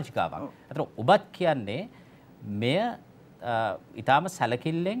සමාජිකාවක්. අතන ඔබත් කියන්නේ මෙය ඊටාම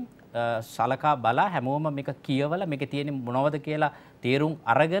සැලකිල්ලෙන් සලකා බලා හැමෝම මේක කියවලා මේක තියෙන්නේ මොනවද කියලා තේරුම්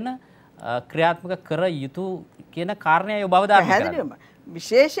අරගෙන ක්‍රියාත්මක කර යුතු කියන කාරණේයි ඔබ අවධානය කරන්නේ.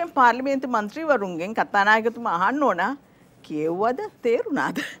 විශේෂයෙන් පාර්ලිමේන්තු මන්ත්‍රීවරුන්ගෙන් කතානායකතුමා අහන්න ඕන කියවුවද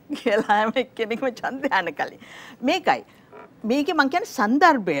තේරුණාද කියලා හැම එක්කෙනෙක්ම ඡන්දය යන කලින්. මේකේ මම කියන්නේ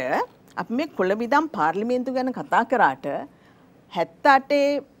සන්දර්භය අපි මේ කොළඹිදම් පාර්ලිමේන්තු ගැන කතා කරාට 78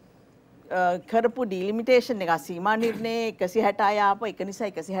 කරපු ඩිලිමිටේෂන් එක සීමා නිර්ණය 166 ආපු එක නිසා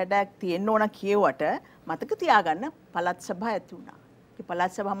 166ක් තියෙන්න ඕන කියවට මතක තියාගන්න පළාත් සභාව ඇති වුණා. ඒ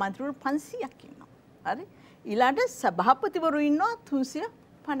පළාත් සභා මන්ත්‍රීවරු 500ක් ඉන්නවා. හරි? ඊළඟට සභාපතිවරු ඉන්නවා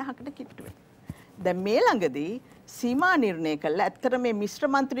 350කට කිට්ටු වෙනවා. දැන් මේ ළඟදී සීමා නිර්ණය කළා. ඇත්තට මේ මිශ්‍ර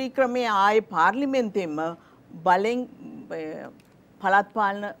මන්ත්‍රී ක්‍රමයේ ආයේ පාර්ලිමේන්තුවෙම බලෙන් පළාත්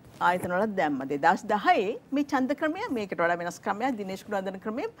පාලන ආයතන වල දැම්ම 2010 මේ ඡන්ද ක්‍රමය මේකට වඩා වෙනස් ක්‍රමයක් දිනේෂ් ගුණවර්ධන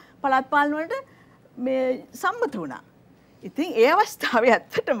ක්‍රමයේ පළාත් පාලන වලට මේ සම්මත වුණා. ඉතින් ඒ අවස්ථාවේ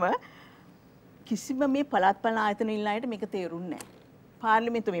ඇත්තටම කිසිම මේ පළාත් පාලන ආයතන ඉල්ලයිට මේක තේරුන්නේ නැහැ.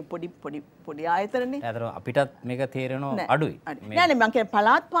 පාර්ලිමේන්තුව මේ පොඩි ආයතනනේ. ඒතර අපිටත් මේක තේරෙනවා අඩුයි. නෑ මම කියන්නේ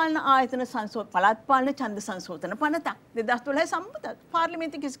පළාත් පාලන ආයතන පළාත් පාලන ඡන්ද සංශෝධන පනතක් 2012 සම්මත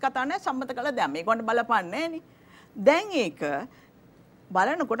පාර්ලිමේන්තුවේ කිසි කතා නැහැ සම්මත කළා දැන් මේකට බලපන්නේ නෑනේ. දැන් ඒක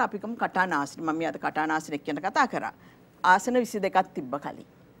බලනකොට අපිකම කටානාසිරි මම අද කටානාසිරියක් කියන කතා කරා. ආසන 22ක් තිබ්බ කලින්.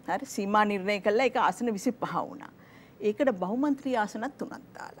 හරි සීමා නිර්ණය කළා ඒක ආසන 25 වුණා. ඒකට බහුමන්ත්‍රී ආසනත් 3ක්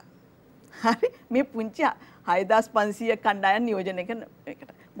දාලා. හරි මේ පුංචි 6500 කණ්ඩායම් නියෝජනය කරන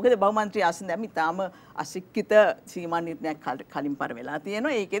එකට. මොකද බහුමන්ත්‍රී ආසන දැන් ඉතාලම අශික්ෂිත සීමා නිර්ණයක් කලින් පර වෙලා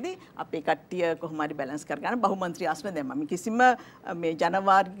තියෙනවා. ඒකෙදි අපේ කට්ටිය කොහොම හරි බැලන්ස් කරගන්න බහුමන්ත්‍රී ආසන දැම්මා. මේ කිසිම මේ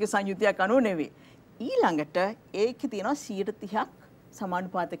ජනවාර්ගික සංයුතියක් අනුව නෙවෙයි. ඊළඟට ඒකේ තියෙනවා 130ක්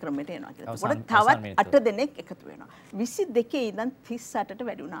සමානුපාත ක්‍රමයට එනවා කියලා. ඒකට තවත් 8 දෙනෙක් එකතු වෙනවා. 22 ඉඳන් 38ට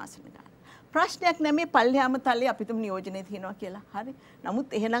වැඩි වුණ ආසන ගන්න. ප්‍රශ්නයක් නැහැ මේ පල්ලෙහාම තලයේ අපිටම නියෝජනය තියෙනවා කියලා. හරි.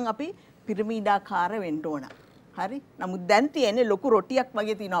 නමුත් එහෙනම් අපි පිරමීඩාකාර වෙන්න ඕන. හරි. නමුත් දැන් තියෙන්නේ ලොකු රොටියක්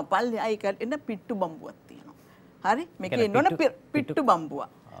වගේ තියෙනවා පල්ලෙහා ඒක එන්න පිට්ටු බම්බුවක් තියෙනවා. හරි. මේකේ එන්න ඕන පිට්ටු බම්බුව.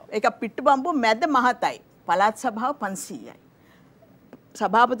 ඒක පිට්ටු බම්බුව මැද මහතයි. පළාත් සභාව 500යි.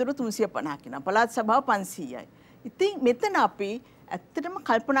 සභාපතිවරු 350 කෙනා. පළාත් සභාව 500යි. ඉතින් මෙතන අපි ඇත්තටම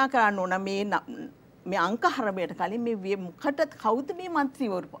කල්පනා කරන්න ඕන මේ අංක හරබයට කලින් මේ මොකටද කවුද මේ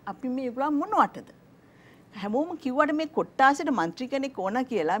മന്ത്രിවරු අපි මේ ඒගොල්ලන් මොනවටද හැමෝම කිව්වට මේ කොට්ටාසෙට മന്ത്രി කෙනෙක් ඕන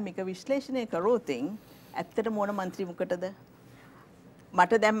කියලා මේක විශ්ලේෂණය කරොත් ඇත්තටම ඕන മന്ത്രി මොකටද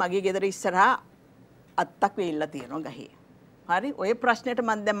මට දැන් මගේ ගෙදර ඉස්සරහා අත්තක් වෙilla තියෙනවා ගහේ හරි ඔය ප්‍රශ්නෙට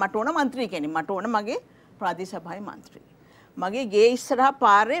මම දැන් මට ඕන മന്ത്രി කෙනෙක් මට ඕන මගේ ප්‍රාදේශීය සභාවේ മന്ത്രി මගේ ගේ ඉස්සරහා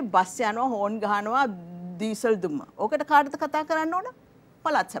පාරේ බස් යනවා හෝන් ගහනවා දීසල් දුම ඕකට කාටද කතා කරන්න ඕන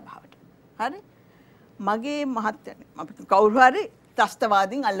පළාත් සභාවට හරි මගේ මහත්තයනේ අපි කවුරු හරි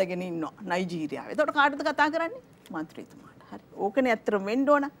ත්‍රස්තවාදීන් අල්ලගෙන ඉන්නවා නයිජීරියාවේ. එතකොට කාටද කතා කරන්නේ? മന്ത്രിතුමාට. හරි. ඕකනේ ඇත්තටම වෙන්න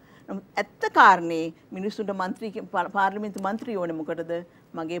ඕන. ඇත්ත කාරණේ මිනිස්සුන්ට පාර්ලිමේන්තු മന്ത്രി ඕනේ මොකටද?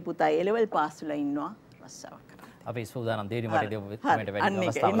 මගේ පුතා A level පාස් වෙලා ඉන්නවා රස්සාවක් කරන්න. අපි සූදානම් දෙවි මට වැඩි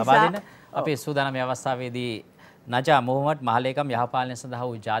අවස්ථාවක් ලබා දෙන්න. අපි සූදානම් මේ අවස්ථාවේදී නජා මොහොමඩ් මහලේකම් යහපාලනය සඳහා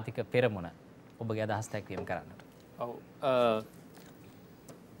වූ ජාතික පෙරමුණ ඔබගේ අදහස් දැක්වීම කරන්නට. ඔව්.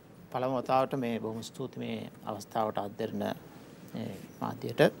 පළමු වතාවට මේ බොහොම ස්තුතියි මේ අවස්ථාවට අත්දැරෙන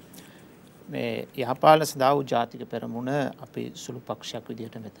මාධ්‍යයට මේ යහපාලන සඳහා වූ ජාතික පෙරමුණ අපි සුළු පක්ෂයක්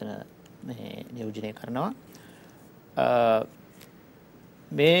විදිහට මෙතන මේ නියෝජනය කරනවා.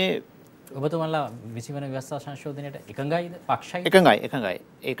 මේ ඔබතුමන්ලා 20 වන ව්‍යවස්ථා සංශෝධනයට එකඟයිද? පක්ෂයි? එකඟයි.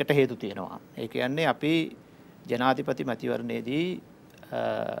 ඒකට හේතු තියෙනවා. ඒ කියන්නේ අපි ජනාධිපති මැතිවරණයේදී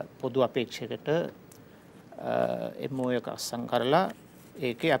පොදු අපේක්ෂයකට MOU එක අත්සන් කරලා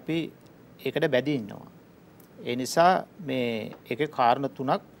ඒකේ අපි ඒකට බැදී ඉන්නවා. ඒ නිසා මේ ඒකේ කාරණ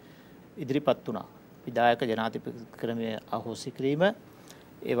තුනක් ඉදිරිපත් වුණා. විධායක ජනාධිපති ක්‍රමය අහෝසි කිරීම,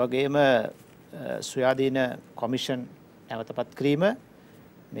 ඒ වගේම ස්වාධීන කොමිෂන් නැවතපත් කිරීම,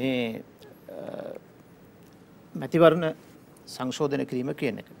 මේ මැතිවරණ සංශෝධන කිරීම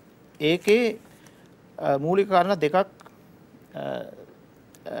කියන එක. ඒකේ මූලික කාරණා දෙකක්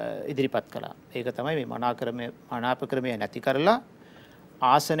ඉදිරිපත් කළා. ඒක තමයි මේ මනාප ක්‍රමය නැති කරලා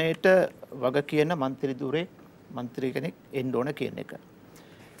ආසනයට වග කියන මන්ත්‍රී කෙනෙක් එන්න ඕන කියන එක.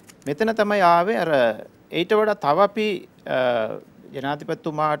 මෙතන තමයි ආවේ අර ඊට වඩා තව අපි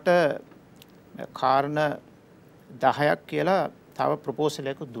ජනාධිපතිතුමාට කාරණ 10ක් කියලා තව ප්‍රොපෝසල්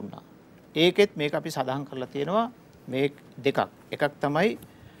එකක් දුන්නා. ඒකෙත් මේක අපි සඳහන් කරලා තියෙනවා මේ දෙකක්. එකක් තමයි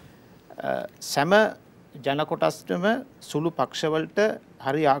සෑම ජන කොටස්ටම සුළු පක්ෂවලට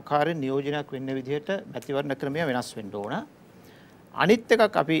හරි ආකාරයෙන් නියෝජනයක් වෙන්න විදිහට මැතිවරණ ක්‍රමය වෙනස් වෙන්න ඕන. අනිත්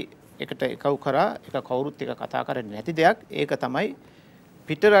එකක් අපි එකට එකව කරා එක කවුරුත් එක කතා කරන්නේ නැති දෙයක්. ඒක තමයි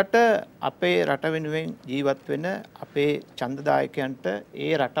පිටරට අපේ රට වෙනුවෙන් ජීවත් වෙන අපේ ඡන්දදායකයන්ට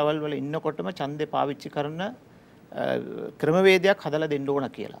ඒ රටවල් වල ඉන්නකොටම ඡන්දේ පාවිච්චි කරන ක්‍රමවේදයක් හදලා දෙන්න ඕන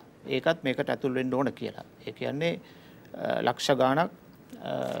කියලා. ඒකත් මේකට ඇතුල් වෙන්න ඕන කියලා. ඒ කියන්නේ ලක්ෂ ගාණක්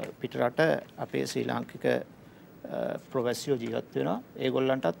පිටරට අපේ ශ්‍රී ලාංකික ප්‍රවාසීයෝ ජීවත් වෙනවා.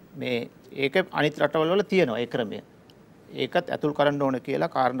 ඒගොල්ලන්ටත් මේ ඒක අනිත් රටවල් වල තියෙනවා ඒ ක්‍රමය. ඒකත් ඇතුල් කරන්න ඕන කියලා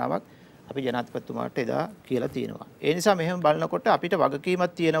කාරණාවක් අපි ජනාධිපතිතුමාට එදා කියලා තියෙනවා. ඒ නිසා මෙහෙම බලනකොට අපිට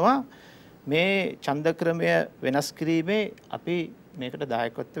වගකීමක් තියෙනවා මේ ඡන්ද ක්‍රමය වෙනස් කිරීමේ අපි මේකට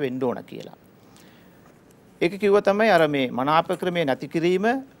දායකත්ව වෙන්න ඕන කියලා. ඒක කිව්වා තමයි අර මේ මනාප ක්‍රමය නැති කිරීම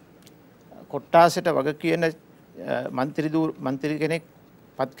කොට්ටාසෙට වග කියන മന്ത്രി කෙනෙක්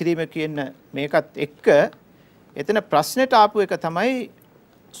පත් කිරීම කියන මේකත් එක්ක එතන ප්‍රශ්නෙට ආපු එක තමයි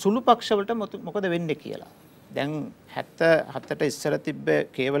සුළු පක්ෂවලට මොකද වෙන්නේ කියලා. දැන් 77ට ඉස්සර තිබ්බ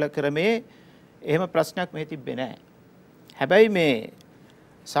කේවල ක්‍රමේ එහෙම ප්‍රශ්නයක් මේ තිබ්බේ නැහැ. හැබැයි මේ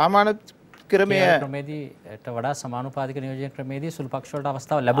සාමාන්‍ය ක්‍රමයට වඩා සමානුපාතික නියෝජන ක්‍රමේදී සුළු පක්ෂ වලට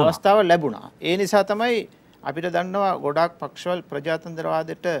අවස්ථාව ලැබුණා. ඒ නිසා තමයි අපිට දන්නවා ගොඩාක් පක්ෂවල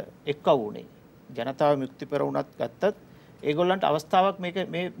ප්‍රජාතන්ත්‍රවාදයට එක්ව වුණේ. ජනතාව මුක්ති පෙරමුණත් ගත්තත් ඒගොල්ලන්ට අවස්ථාවක්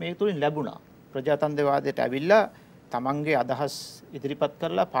මේ තුලින් ලැබුණා. ප්‍රජාතන්ත්‍රවාදයට ඇවිල්ලා තමන්ගේ අදහස් ඉදිරිපත්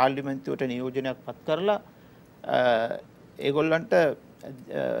කරලා පාර්ලිමේන්තුවට නියෝජනයක් පත් කරලා ඒගොල්ලන්ට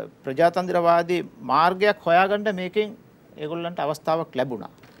ප්‍රජාතන්ත්‍රවාදී මාර්ගයක් හොයාගන්න මේකෙන් ඒගොල්ලන්ට අවස්ථාවක් ලැබුණා.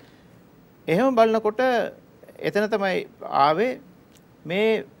 එහෙම බලනකොට එතන තමයි ආවේ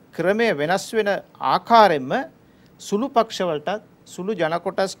මේ ක්‍රමය වෙනස් වෙන ආකාරයෙන්ම සුළු පක්ෂවලටත් සුළු ජන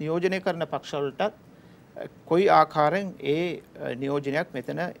කොටස් නියෝජනය කරන පක්ෂවලටත් කොයි ආකාරයෙන් ඒ නියෝජනයක්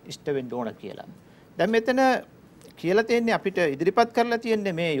මෙතන ඉෂ්ට වෙන්න ඕන කියලා. දැන් මෙතන කියලා තියෙන්නේ අපිට ඉදිරිපත් කරලා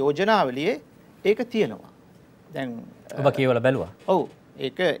තියෙන්නේ මේ යෝජනාවලියේ ඒක තියෙනවා. දැන් ඔබ කියවලා බැලුවා. ඔව්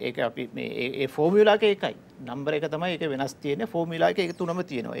ඒක අපි මේ ඒ ෆෝමියුලා එක එකයි. නම්බර එක තමයි ඒක වෙනස් තියෙන්නේ. ෆෝමියුලා එක ඒක තුනම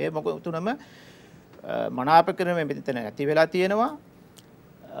තියෙනවා. ඒ මොකද තුනම මනාප ක්‍රමයෙන් මෙතන නැති වෙලා තියෙනවා.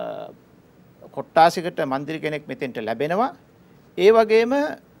 කොට්ටාසිකට മന്ത്രി කෙනෙක් මෙතෙන්ට ලැබෙනවා. ඒ වගේම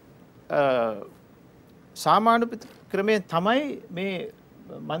සාමාන්‍ය ක්‍රමයෙන් තමයි මේ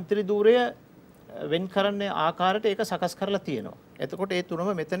മന്ത്രി ධූරය වෙන් කරන්න ආකාරයට ඒක සකස් කරලා තියෙනවා. එතකොට ඒ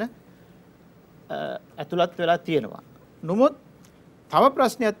තුනම මෙතන ඇතුළත් වෙලා තියෙනවා. නමුත් තව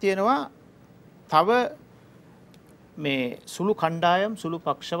ප්‍රශ්නයක් තියෙනවා. තව මේ සුළු කණ්ඩායම් සුළු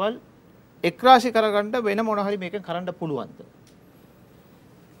පක්ෂවල් එක්රාශි කරගන්න වෙන මොන හරි මේකෙන් කරන්න පුළුවන්ද?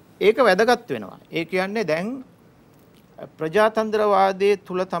 ඒක වැදගත් වෙනවා. ඒ කියන්නේ දැන් ප්‍රජාතන්ත්‍රවාදයේ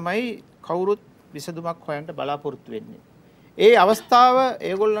තුල තමයි කවුරුත් විසඳුමක් හොයන්න බලාපොරොත්තු වෙන්නේ. ඒ අවස්ථාව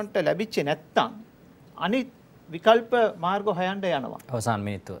ඒගොල්ලන්ට ලැබිච්චේ නැත්තම් අනිත් විකල්ප මාර්ග හොයන්න යනවා. අවසාන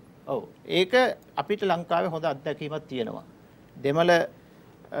මිනිත්තුව. ඔව්. ඒක අපිට ලංකාවේ හොඳ අත්දැකීමක් තියෙනවා. දෙමළ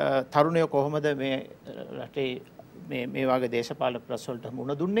තරුණයෝ කොහොමද මේ රටේ මේ වගේ දේශපාලන ප්‍රශ්න වලට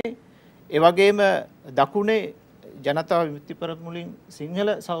මුහුණ දුන්නේ? ඒ වගේම දකුණේ ජනතා විමුක්ති පෙරමුණින් සිංහල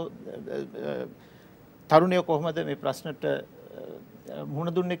තරුණයෝ කොහොමද මේ ප්‍රශ්නට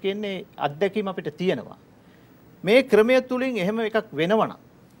මුහුණ දුන්නේ කියන්නේ අත්දැකීම අපිට තියෙනවා. මේ ක්‍රමය තුලින් එහෙම එකක් වෙනවනම්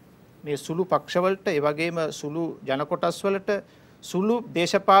මේ සුළු පක්ෂවලට ඒ වගේම සුළු ජන කොටස් වලට සුළු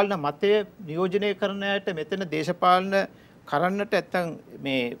දේශපාලන මතය නියෝජනය කරන අයට මෙතන දේශපාලන කරන්නට නැත්තම්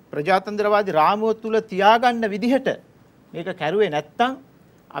මේ ප්‍රජාතන්ත්‍රවාදී රාමුව තුල තියාගන්න විදිහට මේක කැරුවේ නැත්තම්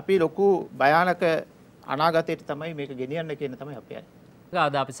අපි ලොකු භයානක අනාගතයට තමයි මේක ගෙනියන්න කියන තමයි අපේ අය.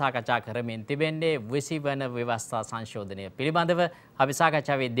 අද අපි සාකච්ඡා කරමින් තිබෙන්නේ 20 වන ව්‍යවස්ථා සංශෝධනය පිළිබඳව. අපි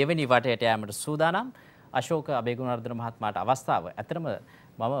සාකච්ඡාවේ දෙවෙනි වටයට යෑමට සූදානම්. අශෝක අබේගුණවර්ධන මහත්මයාට අවස්ථාව. ඇත්තටම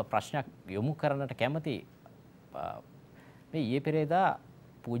මම ප්‍රශ්නයක් යොමු කරන්නට කැමති. මේ ඊයේ පෙරේදා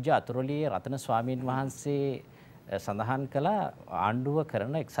පූජ්‍ය අතුරුලියේ රතන ස්වාමීන් වහන්සේ සඳහන් කළ ආණ්ඩුව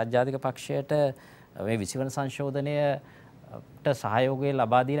කරන එක්සත් ජාතික පක්ෂයට මේ 20 වන සංශෝධනයට සහයෝගය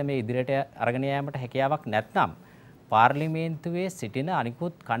ලබා දීලා මේ ඉදිරියට අරගෙන යාමට හැකියාවක් නැත්නම් පාර්ලිමේන්තුවේ සිටින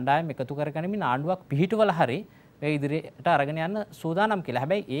අනිකුත් කණ්ඩායම් එකතු කරගනිමින් ආණ්ඩුවක් පිහිටුවල හරි මේ ඉදිරියට අරගෙන යන්න සූදානම් කියලා.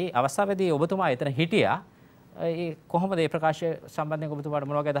 හැබැයි ඒ අවස්ථාවේදී ඔබතුමා එතන හිටියා. ඒ කොහොමද මේ ප්‍රකාශය සම්බන්ධයෙන් ඔබතුමාට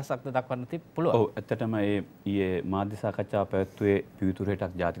මොන වගේ අදහසක්ද දක්වන්න පුළුවන්? ඔව් ඇත්තටම ඊයේ මාධ්‍ය සාකච්ඡාව පැවැත්වුවේ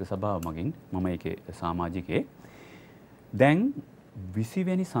පිවිතුරේටක් ජාතික සභාව මගින් මම ඒකේ සමාජිකයෙක්. දැන් 20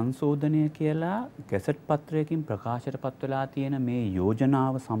 වෙනි සංශෝධනය කියලා ගැසට් පත්‍රයකින් ප්‍රකාශයටපත් වෙලා තියෙන මේ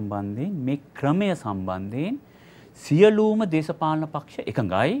යෝජනාව සම්බන්ධයෙන් මේ ක්‍රමය සම්බන්ධයෙන් සියලුම දේශපාලන පක්ෂ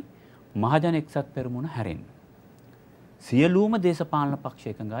එකඟයි මහජන එක්සත් පෙරමුණ හැරෙන්න. සියලුම දේශපාලන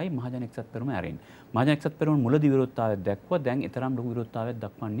පක්ෂ එකඟයි මහජන එක්සත් පෙරමුණ හැරෙන්න. මහජන එක්සත් පෙරමුණ මුලදී විරෝධතාවයක් දැක්වුවා. දැන් ඊතරම් ලොකු විරෝධතාවයක්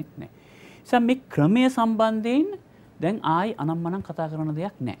දක්වන්නෙත් නැහැ. නිසා මේ ක්‍රමය සම්බන්ධයෙන් දැන් ආයි අනම්මනම් කතා කරන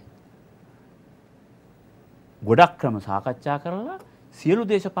දෙයක් නැහැ. ගොඩක් ක්‍රම සාකච්ඡා කරලා සියලු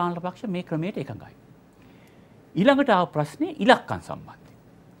දේශපාලන පක්ෂ මේ ක්‍රමයට එකඟයි. ඊළඟට ආව ප්‍රශ්නේ ඉලක්කම් සම්බන්ධයි.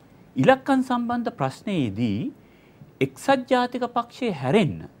 ඉලක්කම් සම්බන්ධ ප්‍රශ්නයේදී එක්සත් ජාතික පක්ෂයේ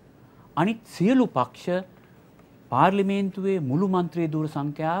හැරෙන්න අනිත් සියලු පක්ෂ පාර්ලිමේන්තුවේ මුළු මන්ත්‍රී ධූර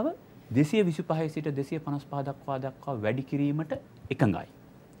සංඛ්‍යාව 225 සිට 255 දක්වා වැඩි කිරීමට එකඟයි.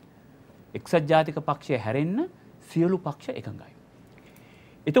 එක්සත් ජාතික පක්ෂයේ හැරෙන්න සියලු පක්ෂ එකඟයි.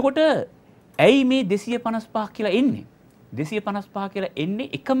 එතකොට ඇයි මේ 255 කියලා එන්නේ? 255 කියලා එන්නේ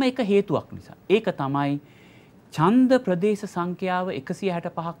එකම එක හේතුවක් නිසා. ඒක තමයි ඡන්ද ප්‍රදේශ සංඛ්‍යාව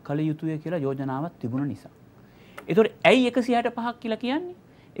 165ක් කළ යුතුය කියලා යෝජනාවක් තිබුණ නිසා. ඒතකොට ඇයි 165ක් කියලා කියන්නේ?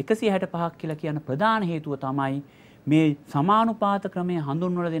 165ක් කියලා කියන ප්‍රධාන හේතුව තමයි මේ සමානුපාත ක්‍රමය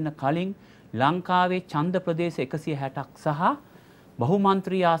හඳුන්වලා දෙන්න කලින් ලංකාවේ ඡන්ද ප්‍රදේශ 160ක් සහ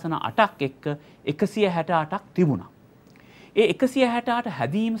බහුමන්ත්‍රී ආසන 8ක් එක්ක 168ක් තිබුණා. ඒ 168ට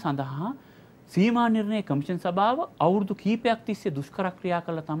හැදීම සඳහා සීමා නිර්ණය කමිෂන් සභාව අවුරුදු කීපයක් තිස්සේ දුෂ්කර ක්‍රියා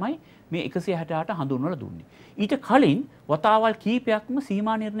කළා තමයි මේ 168ට හඳුන්වලා දුන්නේ. ඊට කලින් වතාවල් කීපයක්ම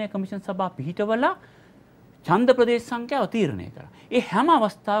සීමා නිර්ණය කමිෂන් සභාව පිහිටවලා ඡන්ද ප්‍රදේශ සංඛ්‍යාව තීරණය කරා. ඒ හැම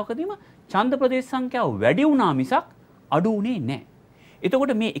අවස්ථාවකදීම ඡන්ද ප්‍රදේශ සංඛ්‍යාව වැඩි වුණා මිසක් අඩු වුණේ නැහැ.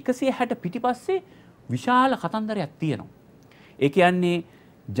 එතකොට මේ 160 පිටිපස්සේ විශාල කතන්දරයක් තියෙනවා. ඒ කියන්නේ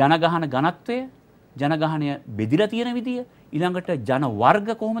ජනගහන ඝනත්වය, ජනගහනය බෙදිලා තියෙන විදිය, ඊළඟට ජන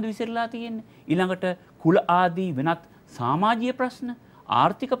වර්ග කොහොමද විසිරලා තියෙන්නේ, ඊළඟට කුල ආදී වෙනත් සමාජීය ප්‍රශ්න,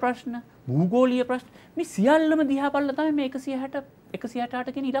 ආර්ථික ප්‍රශ්න, භූගෝලීය ප්‍රශ්න, මේ සියල්ලම දිහා බලලා තමයි මේ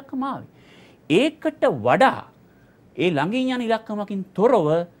 168 කියන ඉලක්කම ආවේ. ඒකට වඩා ඒ ළඟින් යන ඉලක්කමකින් තොරව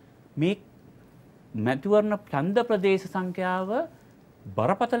මේ මැතිවරණ ඡන්ද ප්‍රදේශ සංඛ්‍යාව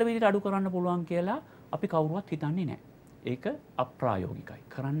බරපතල විදිහට අඩු කරන්න පුළුවන් කියලා අපි කවුරුවත් හිතන්නේ නැහැ. ඒක අප්‍රායෝගිකයි.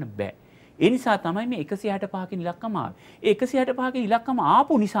 කරන්න බෑ. ඒ නිසා තමයි මේ 165 කින් ඉලක්කම ආවේ. ඒ 165 කින් ඉලක්කම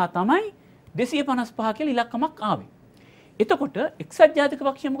ආපු නිසා තමයි 255 කියලා ඉලක්කමක් ආවේ. එතකොට එක්සත් ජාතික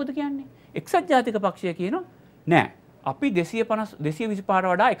පක්ෂය මොකද කියන්නේ? එක්සත් ජාතික පක්ෂය කියනවා නෑ අපි 225ට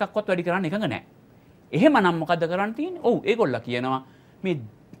වඩා එකක්වත් වැඩි කරන්න එකඟ නෑ. එහෙමනම් මොකද කරන්න තියෙන්නේ? ඔව් ඒගොල්ලෝ කියනවා මේ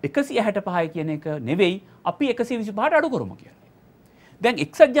 165 කියන එක නෙවෙයි අපි 125ට අඩු කරමු කියලා. දැන්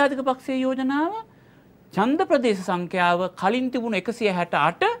එක්සත් ජාතික පක්ෂයේ යෝජනාව ඡන්ද ප්‍රදේශ සංඛ්‍යාව කලින් තිබුණු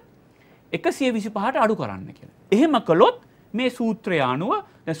 168 125ට අඩු කරන්න කියලා. එහෙම කළොත් මේ සූත්‍රය අනුව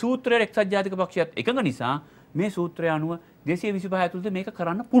දැන් සූත්‍රයේ එක්සත් ජාතික පක්ෂයත් එකඟ නිසා මේ සූත්‍රය අනුව 225 ඇතුළත මේක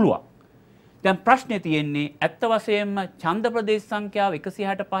කරන්න පුළුවන්. දැන් ප්‍රශ්නේ තියෙන්නේ ඇත්ත වශයෙන්ම ඡන්ද ප්‍රදේශ සංඛ්‍යාව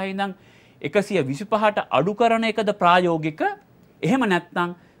 165 ඉඳන් 125ට අඩු කරන එකද ප්‍රායෝගික? එහෙම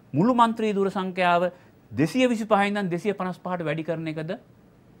නැත්නම් මුළු മന്ത്രി ධුර සංඛ්‍යාව 225 ඉඳන් 255ට වැඩි කරන එකද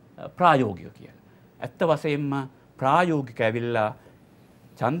ප්‍රායෝගික කියලා. ඇත්ත වශයෙන්ම ප්‍රායෝගික ඇවිල්ලා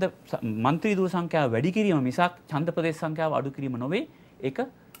ඡන්ද മന്ത്രി ධුර සංඛ්‍යාව වැඩි කිරීම මිසක් ඡන්ද ප්‍රදේශ සංඛ්‍යාව අඩු කිරීම නොවේ. ඒක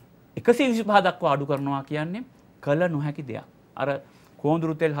 125 දක්වා අඩු කරනවා කියන්නේ කළ නොහැකි දෙයක්. අර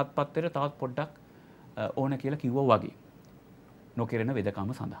කොඳුරු තෙල් හත්පත්තේට තවත් පොඩ්ඩක් ඕන කියලා කිව්වා වගේ. නොකිරෙන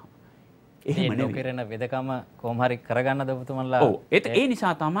වෙදකම සඳහා. එහෙම නෙවෙයි. නොකිරෙන වෙදකම කොහොම හරි කරගන්නද ඔබතුමන්ලා? ඔව්. ඒ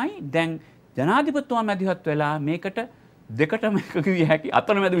නිසා තමයි දැන් ජනාධිපතිතුමා මැදිහත් වෙලා මේකට දෙකටම එක කිවිය හැකි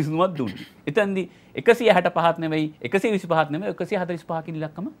අතන මැද විසඳුමක් දුන්නේ. එතෙන්දී 165ක් නෙවෙයි 125ක් නෙවෙයි 145 කින්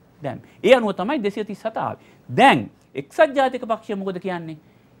ඉලක්කම දැන්. ඒ අනුව තමයි 237 ආවේ. දැන් එක්සත් ජාතික පක්ෂය මොකද කියන්නේ?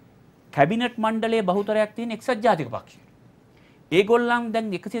 කැබිනට් මණ්ඩලයේ බහුතරයක් තියෙන එක්සත් ජාතික පක්ෂය. ඒගොල්ලන්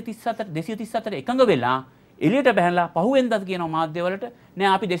දැන් 137 237 එකඟ වෙලා එළියට බහැලා පහුවෙන්දත් කියනවා මාධ්‍යවලට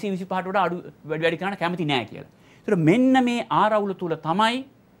නෑ අපි 225ට වඩා අඩු වැඩි කරන්න කැමති නෑ කියලා. ඒතර මෙන්න මේ ආරවුල තුල තමයි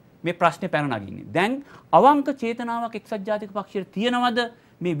මේ ප්‍රශ්නේ පැන නගින්නේ. දැන් අවංක චේතනාවක් එක්සත් ජාතික පක්ෂයට තියනවද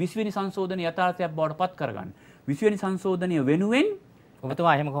මේ 20 වෙනි සංශෝධනය යථාර්ථයක් බවට පත් කරගන්න? 20 වෙනි සංශෝධනය වෙනුවෙන්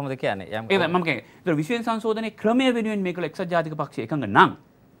ඔබතුමා එහෙම කොහොමද කියන්නේ? මම කියන්නේ. ඒතර 20 වෙනි සංශෝධනයේ ක්‍රමය වෙනුවෙන් මේකල එක්සත් ජාතික පක්ෂය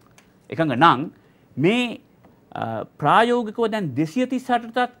එකඟ නම් මේ ප්‍රායෝගිකව දැන්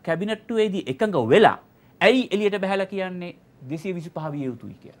 238ටත් කැබිනට්ටුවේදී එකඟ වෙලා ඇයි එළියට බහැලා කියන්නේ 225 විය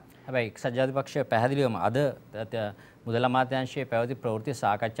යුතුයි කියලා. හැබැයි එක්සත් ජාතික පක්ෂය පැහැදිලිවම අද මුදල් අමාත්‍යාංශයේ පැවති ප්‍රවෘත්ති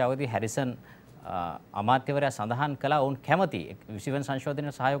සාකච්ඡාවේදී හැරිසන් අමාත්‍යවරයා සඳහන් කළා ඔවුන් කැමති 20 වෙනි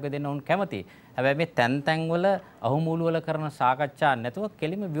සංශෝධනයට සහයෝගය දෙන්න ඔවුන් කැමති. හැබැයි මේ තැන් වල අහුමුළු වල කරන සාකච්ඡා නැතුව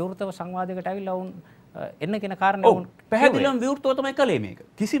කෙලිම විවෘතව සංවාදයකට ඇවිල්ලා ඔවුන් එන්න කියන කාරණේ ඔවුන් පැහැදිලිවම විවෘතව තමයි කළේ මේක.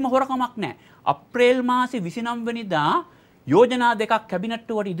 කිසිම හොරකමක් නැහැ. අප්‍රේල් මාසේ 29 වෙනිදා යෝජනා දෙකක්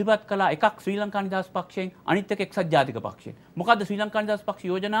කැබිනට්ටුවට ඉදිරිපත් කළා. එකක් ශ්‍රී ලංකා නිදහස් පක්ෂයෙන් අනිත් එක එක්සත් ජාතික පක්ෂයෙන්. මොකද්ද ශ්‍රී ලංකා නිදහස් පක්ෂ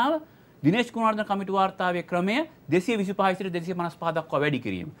යෝජනාව? දිනේෂ් කුමාරවර්ධන කමිටු වාර්තාවේ ක්‍රමය 225 සිට 255 දක්වා වැඩි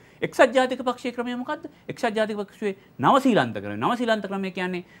කිරීම. එක්සත් ජාතික පක්ෂයේ ක්‍රමය මොකද්ද? එක්සත් ජාතික පක්ෂයේ නවසීලන්ත ක්‍රමය. නවසීලන්ත ක්‍රමය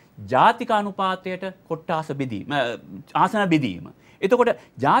කියන්නේ ජාතික අනුපාතයට කොට්ටාස බෙදීම, ආසන බෙදීම. එතකොට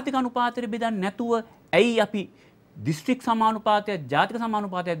ජාතික අනුපාතයට බෙදන්නේ නැතුව ඇයි අපි දිස්ත්‍රික් සමානුපාතය ජාතික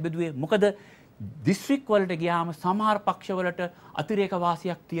සමානුපාතයක් බෙදුවේ? මොකද දිස්ත්‍රික් වලට ගියාම සමහර පක්ෂවලට අතිරේක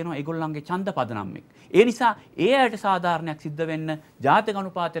වාසියක් තියෙනවා ඒගොල්ලන්ගේ ඡන්ද පදනම් එක්ක. ඒ නිසා ඒ අයට සාධාරණයක් සිද්ධ වෙන්න ජාතික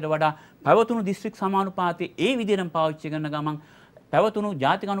අනුපාතයට වඩා පැවතුණු දිස්ත්‍රික් සමානුපාතය ඒ විදිහටම පාවිච්චි කරන ගමන් පැවතුණු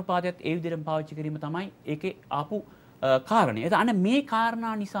ජාතික අනුපාතයත් ඒ විදිහටම පාවිච්චි කිරීම තමයි ඒකේ ආපු කාරණේ. ඒ අනේ මේ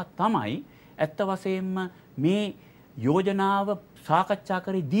කාරණා නිසා තමයි ඇත්ත වශයෙන්ම මේ යෝජනාව සාකච්ඡා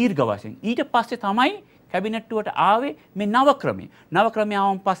කරේ දීර්ඝ වශයෙන්. ඊට පස්සේ තමයි කැබිනට්ටුවට ආවේ මේ නව ක්‍රමය. නව ක්‍රමය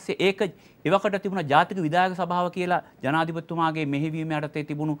ආවන් පස්සේ ඒක එවකට තිබුණ ජාතික විධායක සභාව කියලා ජනාධිපතිතුමාගේ මෙහෙවීම යටතේ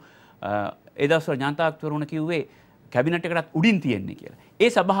තිබුණු ඒ දවස්වල ජනතාවතුරුණ කිව්වේ කැබිනට් එකටත් උඩින් තියෙන්නේ කියලා. ඒ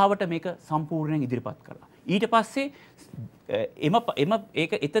සභාවට මේක සම්පූර්ණයෙන් ඉදිරිපත් කළා. ඊට පස්සේ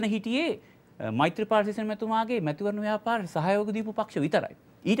ඒක එතන හිටියේ මෛත්‍රීපාල සිරිසේන මැතිතුමාගේ මැතිවරණ ව්‍යාපාරයට සහයෝග දීපු පක්ෂ විතරයි.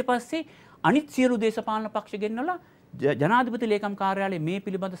 ඊට පස්සේ අනිත් සියලු දේශපාලන පක්ෂ ගෙන්නලා ජනාධිපති ලේකම් කාර්යාලයේ මේ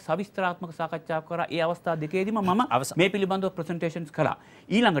පිළිබඳ සවිස්තරාත්මක සාකච්ඡාවක් කරා. ඒ අවස්ථා දෙකේදීම මම මේ පිළිබඳව ප්‍රසන්ටේෂන්ස් කළා.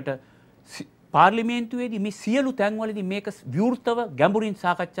 ඊළඟට පාර්ලිමේන්තුවේදී මේ සියලු තැන්වලදී මේක විවෘතව ගැඹුරින්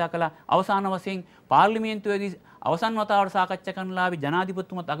සාකච්ඡා කළා. අවසාන වශයෙන් පාර්ලිමේන්තුවේදී අවසන් වතාවට සාකච්ඡා කරනලා ආවි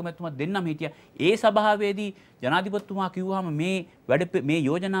ජනාධිපතිතුමත් අගමැතිතුමත් දෙන්නම හිටියා. ඒ සභාවේදී ජනාධිපතිතුමා කිව්වහම මේ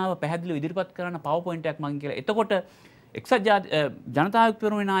යෝජනාව පැහැදිලිව ඉදිරිපත් කරන්න PowerPoint එකක් මගින් කියලා. එතකොට එක්සත් ජනතා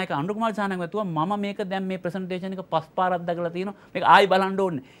විප්ලවයේ නායක අනුර කුමාර දිසානායක මැතිතුමා මම මේක දැන් මේ ප්‍රසන්ටේෂන් එක 5 පාරක් දකලා තියෙනවා. මේක ආයි බලන්න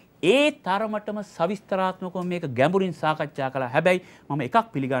ඕනේ. ඒ තරමටම සවිස්තරාත්මකව මේක ගැඹුරින් සාකච්ඡා කළා. හැබැයි මම එකක්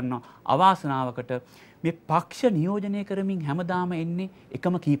පිළිගන්නවා අවාසනාවකට මේ පක්ෂ නියෝජනය කරමින් හැමදාම එන්නේ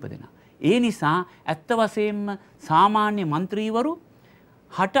එකම කීප දෙනා. ඒ නිසා ඇත්ත වශයෙන්ම සාමාන්‍ය മന്ത്രിවරු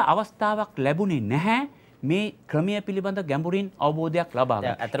හට අවස්ථාවක් ලැබුණේ නැහැ මේ ක්‍රමය පිළිබඳ ගැඹුරින් අවබෝධයක් ලබා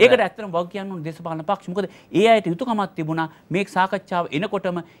ගන්න. ඒකට ඇත්තටම වග කියන්න ඕනේ දේශපාලන පක්ෂ. මොකද ඒ අයට යුතුයකමක් තිබුණා මේ සාකච්ඡාව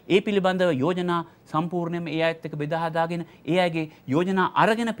එනකොටම ඒ පිළිබඳව යෝජනා සම්පූර්ණයෙන්ම ඒ අයත් එක්ක බෙදා හදාගෙන ඒ අයගේ යෝජනා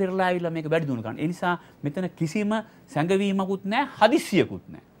අරගෙන පෙරලා ආවිල්ලා මේක වැඩි දියුණු කරන්න. ඒ නිසා මෙතන කිසිම සැඟවීමකුත් නැහැ, හදිස්සියකුත්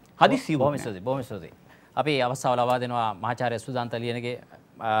නැහැ. හදිස්සිය බොහොම ස්තුතියි. අපි අවස්ථාව ලබා දෙනවා මහාචාර්ය සුදාන්ත ලියනගේ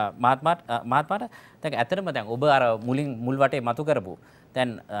මහත්මයාට. දැන් ඇත්තටම දැන් ඔබ අර මුල් වටේ මතු කරපු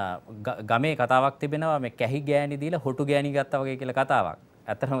දැන් ගමේ කතාවක් තිබෙනවා මේ කැහි ගෑණි දීලා හොටු ගෑණි ගත්තා වගේ කියලා කතාවක්.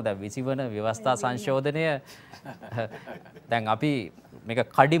 ඇත්තටම දැන් 20 වන ව්‍යවස්ථා සංශෝධනය දැන් අපි මේක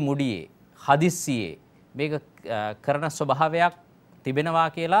කඩි මුඩියේ හදිස්සියේ මේක කරන ස්වභාවයක් තිබෙනවා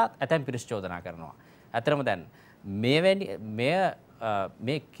කියලා ඇතැම් පිරිස් චෝදනා කරනවා. ඇත්තටම දැන්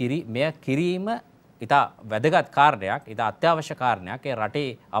මේ කිරීම ඉතා වැදගත් කාරණයක්, ඉතා අත්‍යවශ්‍ය කාරණයක්, ඒ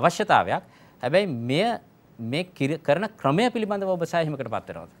රටේ අවශ්‍යතාවයක්. හැබැයි මේ කරන ක්‍රමය පිළිබඳව ඔබ සෑහීමකට පත්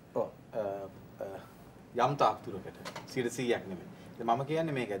වෙනවද? ඔව්. යම් තාක් දුරකට 100%ක් නෙමෙයි. මම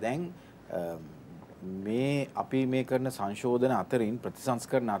කියන්නේ මේක දැන් මේ අපි මේ කරන සංශෝධන අතරින්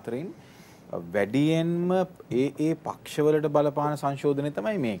ප්‍රතිසංස්කරණ අතරින් වැඩියෙන්ම ඒ පක්ෂවලට බලපාන සංශෝධනය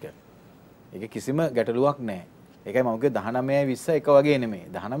තමයි මේක. ඒක කිසිම ගැටලුවක් නැහැ. ඒකයි මම කිව්වේ 19 20 එක වගේ නෙමෙයි.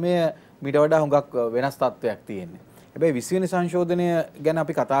 19 මීට වඩා හුඟක් වෙනස් තත්වයක් තියෙන්නේ. හැබැයි 20 වෙනි සංශෝධනය ගැන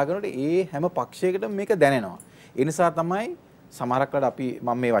අපි කතා කරනකොට ඒ හැම පක්ෂයකටම මේක දැනෙනවා. ඒ නිසා තමයි සමහරක් වෙලාවට අපි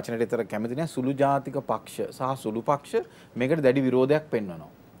මම මේ වචනෙට විතර කැමති නැහැ සුළු ජාතික පක්ෂ සහ සුළු පක්ෂ මේකට දැඩි විරෝධයක් පෙන්වනවා.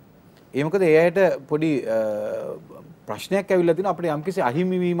 ඒ මොකද ඒ අයට පොඩි ප්‍රශ්නයක් ඇවිල්ලා තිනවා අපිට යම්කිසි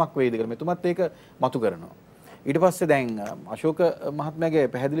අහිමිවීමක් වෙයිද කියලා. මෙතුමත් ඒක මතු කරනවා. ඊට පස්සේ දැන් අශෝක මහත්මයාගේ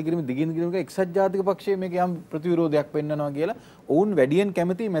පැහැදිලි කිරීම දිගින් දිගට එක්සත් ජාතික පක්ෂයේ මේක යම් ප්‍රතිවිරෝධයක් පෙන්වනවා කියලා. ඔවුන් වැඩියෙන්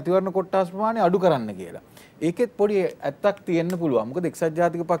කැමති මැතිවරණ කොට්ටාස් ප්‍රමාණය අඩු කරන්න කියලා. ඒකෙත් පොඩි ඇත්තක් තියෙන්න පුළුවන්. මොකද එක්සත්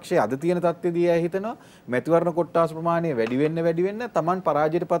ජාතික පක්ෂයේ අද තියෙන තත්ත්වයේදී අය හිතනවා මැතිවරණ කොට්ටාස් ප්‍රමාණය වැඩි වෙන්න Taman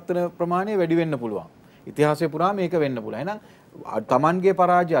පරාජයට පත්වන ප්‍රමාණය වැඩි වෙන්න පුළුවන්. ඉතිහාසය පුරා මේක වෙන්න පුළුවන්. එහෙනම් Tamanගේ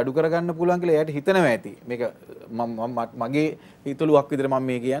පරාජය අඩු කරගන්න පුළුවන් කියලා එයාට හිතනවා ඇති. මේක මගේ හිතලුවක් විදිහට මම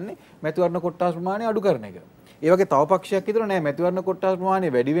මේ කියන්නේ මැතිවරණ කොට්ටාස් ප්‍රමාණය අඩු කරන එක. ඒ වගේ තව පක්ෂයක් හිතනවා නෑ මැතිවරණ කොට්ටාස් ප්‍රමාණය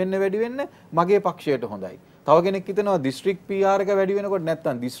වැඩි වෙන්න මගේ පක්ෂයට හොඳයි. තව කෙනෙක් හිතනවා දිස්ත්‍රික් PR එක වැඩි වෙනකොට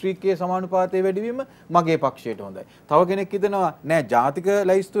නැත්තම් දිස්ත්‍රික්කයේ සමානුපාතය වැඩි වීම මගේ පක්ෂයට හොඳයි. තව කෙනෙක් හිතනවා නෑ ජාතික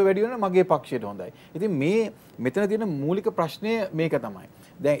ලැයිස්තුව වැඩි වෙන මගේ පක්ෂයට හොඳයි. ඉතින් මෙතන තියෙන මූලික ප්‍රශ්නය මේක තමයි.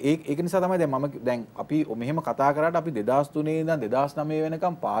 දැන් ඒක නිසා තමයි දැන් අපි මෙහෙම කතා කරාට අපි 2003 ඉඳන් 2009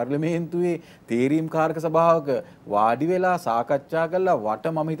 වෙනකම් පාර්ලිමේන්තුවේ තේරීම් කාරක සභාවක වාඩි වෙලා සාකච්ඡා කළා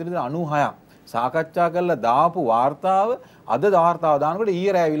වට මම හිතන 96ක් සාකච්ඡා කරලා දාපු වාර්තාව අද වාර්තාව දානකොට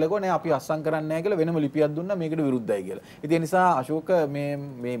ඊයේ රෑ ඇවිල්ලා ගෝ නෑ අපි අස්සම් කරන්නේ නැහැ කියලා වෙනම ලිපියක් දුන්නා මේකට විරුද්ධයි කියලා. ඉතින් ඒ නිසා අශෝක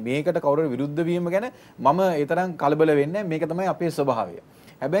මේකට කවුරු විරුද්ධ වීම ගැන මම ඒ තරම් කලබල වෙන්නේ මේක තමයි අපේ ස්වභාවය.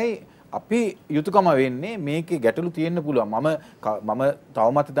 හැබැයි අපි යුතුයකම වෙන්නේ මේකේ ගැටලු තියෙන්න පුළුවන්. මම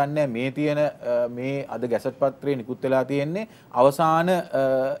තවමත් දන්නේ මේ තියෙන මේ අද ගැසට් පත්‍රයේ නිකුත් වෙලා තියෙන්නේ අවසාන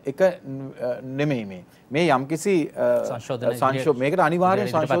එක නෙමෙයි මේ යම්කිසි මේකට අනිවාර්යෙන්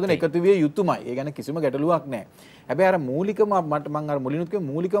සංශෝධන එකතු විය යුතුමයි. ඒ ගැන කිසිම ගැටලුවක් නැහැ. හැබැයි අර මූලිකම මම අර මුලිනුත් කිව්ව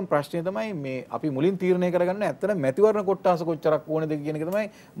මූලිකම ප්‍රශ්නය තමයි මේ අපි මුලින් තීරණය කරගන්න ඇත්තට මැතිවරණ කොට්ටාස කොච්චරක් ඕනද කියන එක තමයි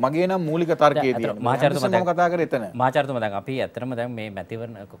මගේ නම් මූලික තර්කය තියෙන්නේ. මම කතා කරේ එතන. මාචාර්යතුමා දැන් අපි ඇත්තටම දැන් මේ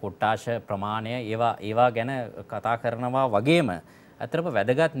මැතිවරණ කොට්ටාස ප්‍රමාණය ඒවා ගැන කතා කරනවා වගේම ඇත්තටම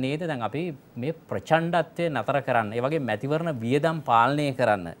වැදගත් නේද දැන් අපි මේ ප්‍රචණ්ඩත්වය නතර කරන්න. ඒ වගේ මැතිවරණ වියදම් පාලනය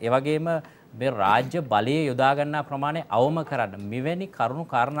කරන්න. ඒ වගේම මේ රාජ්‍ය බලය යොදා ගන්නා ප්‍රමාණය අවම කරන්න. මෙවැනි කරුණු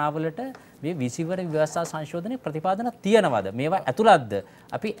කාරණාවලට මේ 20 වන ව්‍යවස්ථා සංශෝධනයේ ප්‍රතිපාදන තියනවාද? මේවා ඇතුළත්ද?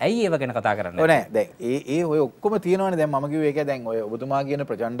 අපි ඇයි ඒව ගැන කතා කරන්නේ? නෑ දැන් ඒ ඔය ඔක්කොම තියෙනවනේ. දැන් මම කිව්වේ ඒක දැන් ඔය ඔබතුමා කියන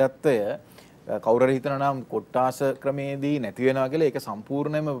ප්‍රචණ්ඩත්වය කවුරු හරි හිතනවා නම් කොට්ටාස ක්‍රමේදී නැති වෙනවා කියලා ඒක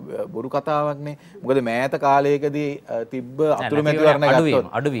සම්පූර්ණයෙන්ම බොරු කතාවක්නේ. මොකද මෑත කාලයකදී තිබ්බ අතුරු මැතිවරණ ගත්තොත්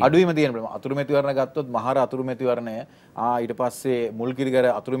අඩුවීම තියෙන ප්‍රමාණය. අතුරු මැතිවරණ ගත්තොත් මහර අතුරු මැතිවරණය ඊට පස්සේ මුල්කිරිගර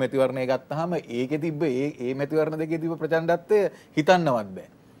අතුරු මැතිවරණය ගත්තාම ඒකේ තිබ්බ ඒ මැතිවරණ දෙකේ තිබ්බ ප්‍රචණ්ඩත්වය හිතන්නවත් බෑ.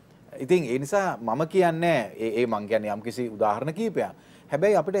 ඉතින් ඒ නිසා මම කියන්නේ මං කියන්නේ යම්කිසි උදාහරණ කීපයක්.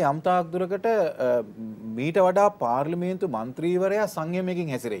 හැබැයි අපිට යම් තාක් දුරකට මීට වඩා පාර්ලිමේන්තු මන්ත්‍රීවරයා සංයමයෙන්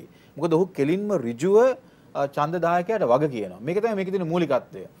හැසිරෙයි. මොකද ඔහු කෙලින්ම ඍජුව ඡන්දදායකයාට වග කියනවා. මේක තමයි මේකේ තියෙන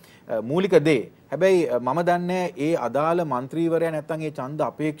මූලිකත්වය. මූලික දේ. හැබැයි මම දන්නේ ඒ අදාළ මන්ත්‍රීවරයා නැත්තම් ඒ ඡන්ද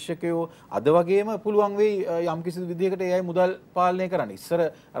අපේක්ෂකයෝ අද වගේම පුළුවන් වෙයි යම්කිසි විදියකට ඒ අය මුදල් පාලනය කරන්න. ඉස්සර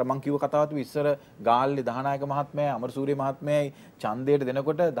අර මං කිව්ව කතාවත් ඉස්සර ගාල්ලේ දහනායක මහත්මයා අමරසූරිය මහත්මයායි ඡන්දයට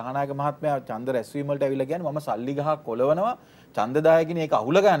දෙනකොට දහනායක මහත්මයා ඡන්ද රැස්වීම වලට ඇවිල්ලා කියන්නේ මම සල්ලි ගහක් කොලවනවා ඡන්දදායකිනේ ඒක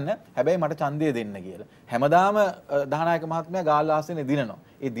අහුල ගන්න. හැබැයි මට ඡන්දය දෙන්න කියලා. හැමදාම දහනායක මහත්මයා ගාල්ල ආසනේ දිනනවා.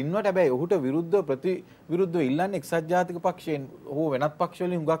 ඒ දින්වට හැබැයි ඔහුට විරුද්ධව ඉල්ලන්නේ එක්සත් ජාතික පක්ෂයෙන් හෝ වෙනත්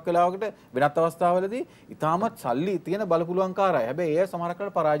පක්ෂවලින් හුඟක් වෙලාවකට වෙනත් අවස්ථාවලදී ඉතාමත් සල්ලි තියෙන බලපුලුවන්කාරයි. හැබැයි ඒ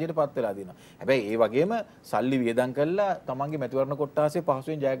සමහරකට පරාජයට පත් වෙලා දිනවා. හැබැයි ඒ වගේම සල්ලි වියදම් කළා තමන්ගේ මැතිවරණ කොට්ටාසේ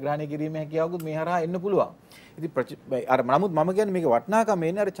පහසුවෙන් ජයග්‍රහණය කිරීමේ හැකියාවකුත් මේ හරහා එන්න පුළුවන්. ඉතින් අර නමුත් මම කියන්නේ මේක වටිනාකම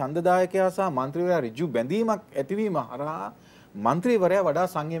එන්නේ අර ඡන්දදායකයා සහ මන්ත්‍රීවරයා ඍජු බැඳීමක් ඇතිවීම හරහා මන්ත්‍රීවරයා වඩා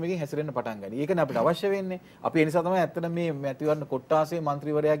සංයමයෙන් හැසිරෙන්න පටන් ගනී. ඒකනේ අපිට අවශ්‍ය වෙන්නේ. අපි ඒ නිසා තමයි ඇත්තට මේ මැතිවරණ කොට්ටාසේ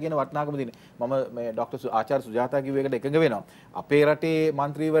මන්ත්‍රීවරයා කියන වටිනාකම දෙන්නේ. මම මේ ડોક્ટર ආචාර්ය සුජාතා කිව්ව එකට එකඟ වෙනවා. අපේ රටේ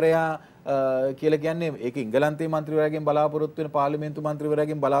මන්ත්‍රීවරයා කියලා කියන්නේ ඒක ඉංගලන්තයේ මන්ත්‍රීවරයාගෙන් බලාපොරොත්තු වෙන පාර්ලිමේන්තු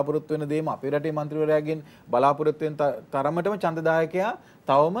මන්ත්‍රීවරයාගෙන් බලාපොරොත්තු වෙන දේම අපේ රටේ මන්ත්‍රීවරයාගෙන් බලාපොරොත්තු වෙන තරමටම ඡන්දදායකයා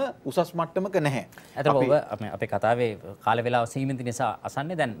තවම උසස් මට්ටමක නැහැ. අතට ඔබ අපේ කතාවේ කාල වේලාව සීමිත නිසා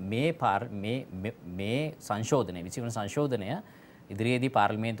අසන්නේ දැන් මේ සංශෝධනය 20 වන සංශෝධනය ඉදිරියේදී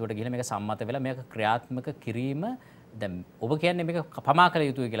පාර්ලිමේන්තුවට ගිහිල්ලා මේක සම්මත වෙලා මේක ක්‍රියාත්මක කිරීම දැන් ඔබ කියන්නේ මේක පමා කළ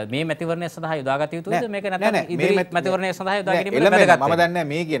යුතුයි කියලා. මේ මැතිවරණය සඳහා යොදාගත යුතුයිද මේක නැත්නම් ඉදිරි මැතිවරණය සඳහා යොදා ගැනීමට වැදගත්? මම දන්නේ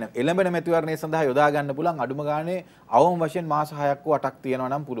මේ කියන එළඹෙන මැතිවරණය සඳහා යොදා ගන්න පුළුවන් අඩුම ගානේ අවම වශයෙන් මාස 6ක් හෝ 8ක් තියෙනවා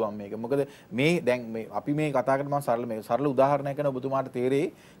නම් පුළුවන් මේක. මොකද මේ දැන් මේ අපි මේ කතා කරන මම සරල උදාහරණයක් කරන ඔබතුමාට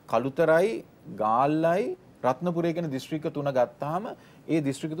තේරෙයි කළුතරයි ගාල්ලයි රත්නපුරේ කියන දිස්ත්‍රික්ක තුන ගත්තාම ඒ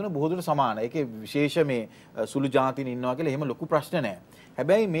දිස්ත්‍රික්ක තුන බොහෝ දුරට සමානයි. ඒකේ විශේෂ මේ සුළු ජාතින් ඉන්නවා කියලා එහෙම ලොකු ප්‍රශ්න නැහැ.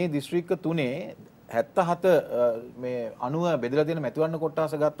 හැබැයි මේ දිස්ත්‍රික්ක තුනේ 77 මේ 90 බෙදලා තියෙන මැතිවරණ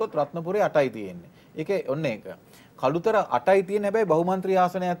කොට්ටාස ගත්තොත් රත්නපුරේ 8යි තියෙන්නේ. ඒකේ ඔන්න ඒක. කළුතර 8යි තියෙන හැබැයි බහුමන්ත්‍රී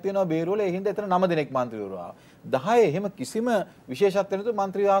ආසනයක් තියෙනවා බේරුවල. ඒ හින්දා එතන 9 දෙනෙක් මන්ත්‍රීවරු ආවා. 10 එහෙම කිසිම විශේෂත්වයක් නැතුව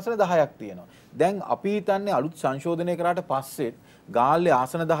මන්ත්‍රී ආසන 10ක් තියෙනවා. දැන් අපි හිතන්නේ අලුත් සංශෝධනය කරාට පස්සෙත් ගාල්ලේ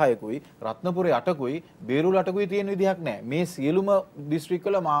ආසන 10කුයි රත්නපුරේ 8කුයි බේරුවල 8කුයි තියෙන විදිහක් නැහැ. මේ සියලුම දිස්ත්‍රික්ක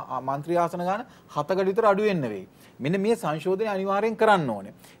වල මන්ත්‍රී ආසන ගන්න 7කට විතර අඩු වෙන්න වෙයි. මෙන්න මේ සංශෝධනය අනිවාර්යෙන් කරන්න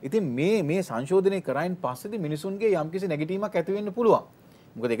ඕනේ. ඉතින් මේ සංශෝධනය කරයින් පස්සේදී මිනිසුන්ගේ යම්කිසි නැගිටීමක් ඇති වෙන්න පුළුවන්.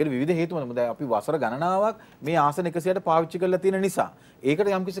 මොකද ඒකට විවිධ හේතු මොකද අපි වසර ගණනාවක් මේ ආසන 100ට පාවිච්චි කරලා තියෙන නිසා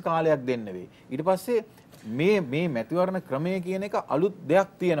ඒකට යම්කිසි කාලයක් දෙන්න වෙයි. ඊට පස්සේ මේ මැතිවරණ ක්‍රමය කියන එක අලුත් දෙයක්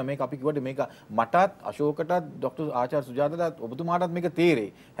තියෙනවා. මේක අපි කිව්වට මේක මටත් අශෝකටත් ડોક્ટર ආචාර්ය සුජාතටත් ඔබතුමාටත් මේක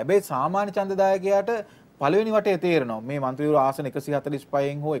තේරෙයි. හැබැයි සාමාන්‍ය ඡන්දදායකයාට පළවෙනි වටේ තේරෙනවා මේ මන්ත්‍රීවරු ආසන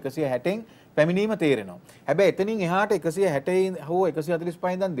 145න් හෝ 160න් පැමිණීම තේරෙනවා. හැබැයි එතනින් එහාට 160 හෝ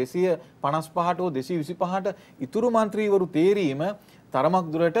 145 ඉඳන් 255ට හෝ 225ට ඉතුරු මන්ත්‍රීවරු තේරීම තරමක්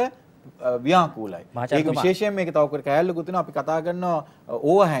දුරට ව්‍යාකූලයි. ඒක විශේෂයෙන් මේක තව කර කැලලකුත් වෙනවා. අපි කතා කරනවා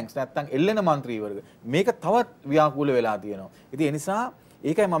ඕවර්හැන්ග්ස් නැත්තම් එල්ලෙන මන්ත්‍රීවර්ග. මේක තවත් ව්‍යාකූල වෙලා තියෙනවා. ඉතින් ඒ නිසා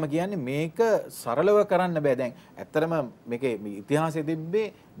ඒකයි මම කියන්නේ මේක සරලව කරන්න බෑ. දැන් ඇත්තටම මේකේ ඉතිහාසයේ තිබ්බේ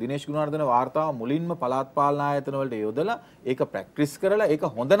දිනේෂ් ගුණවර්ධන වාර්තාව මුලින්ම පළාත් පාලන ආයතන වලට යොදලා ඒක ප්‍රැක්ටිස් කරලා ඒක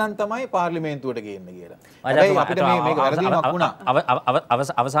හොඳ නම් තමයි පාර්ලිමේන්තුවට ගේන්න කියලා. හැබැයි අපිට මේක වැරදීමක්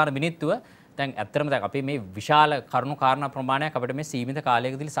වුණා. අවසාන මිනිත්තුව දැන් ඇත්තටම දැන් අපි මේ විශාල කරුණු කාරණා ප්‍රමාණයක් අපිට මේ සීමිත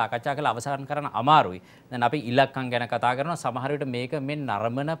කාලයකදී සාකච්ඡා කරලා අවසන් කරන්න අමාරුයි. දැන් අපි ඉලක්කම් ගැන කතා කරනවා. සමහර විට මේක මේ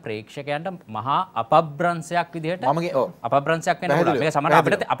නරඹන ප්‍රේක්ෂකයන්ට මහා අපබ්‍රංශයක් විදිහට අපබ්‍රංශයක් වෙන්න පුළුවන්. මේක සමහර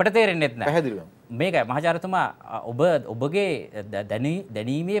අපිට තේරෙන්නේ නැහැ. පැහැදිලිව. මේකයි මහාචාර්යතුමා ඔබගේ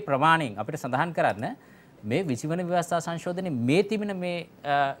දැනීමේ ප්‍රමාණයෙන් අපිට සඳහන් කරන්න මේ 20 වන ව්‍යවස්ථා සංශෝධනයේ මේ තිබෙන මේ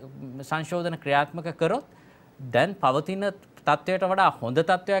සංශෝධන ක්‍රියාත්මක කරොත් දැන් පවතින තත්වයට වඩා හොඳ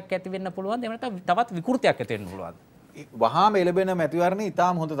තත්වයක් ඇති වෙන්න පුළුවන්. එහෙම නැත්නම් තවත් විකෘතියක් ඇති වෙන්න පුළුවන්. වහාම එළබෙන මැතිවරණේ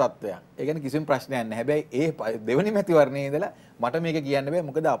ඉතාම හොඳ තත්වයක්. ඒ කියන්නේ කිසිම ප්‍රශ්නයක් නැහැ. හැබැයි ඒ දෙවෙනි මැතිවරණයේ ඉඳලා මට මේක කියන්න බෑ.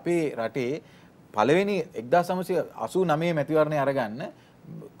 මොකද අපේ රටේ පළවෙනි 1989 මැතිවරණය අරගන්න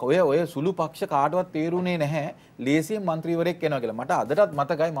ඔය සුළු පක්ෂ කාටවත් තේරුනේ නැහැ ලේසියෙන් മന്ത്രിවරයෙක් එනවා කියලා. මට අදටත්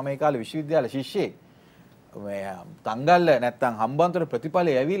මතකයි මම ඒ කාලේ විශ්වවිද්‍යාල ශිෂ්‍යෙක්. තංගල්ල නැත්තම් හම්බන්තොට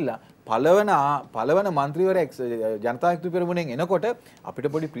ප්‍රතිඵලය ඇවිල්ලා පළවන මන්ත්‍රීවරයෙක් ජනතා විමුක්ති පෙරමුණෙන් එනකොට අපිට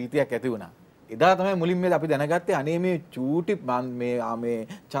පොඩි ප්‍රීතියක් ඇති වුණා. එදා තමයි මුලින්ම අපි දැනගත්තේ අනේ මේ චූටි මේ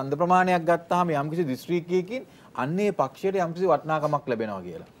ඡන්ද ප්‍රමාණයක් ගත්තාම යම්කිසි දිස්ත්‍රික්කයකින් අන්නේ පක්ෂයට යම්කිසි වටිනාකමක් ලැබෙනවා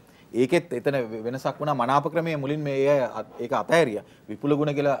කියලා. ඒකෙත් එතන වෙනසක් වුණා. මනාප ක්‍රමයේ මුලින් මේ ඒක අතහැරියා. විපුල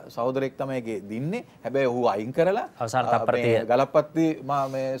ගුණ කියලා සහෝදරයෙක් තමයි ඒකේ දින්නේ. හැබැයි ඔහු අයින් කරලා අවසාන තප්පරතේ ගලප්පත්ති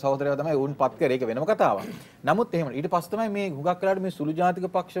මේ සහෝදරයව තමයි උන් පත් කරේ. ඒක වෙනම කතාවක්. නමුත් එහෙම ඊට පස්සේ තමයි මේ හුඟක් වෙලාවට මේ සුළු ජාතික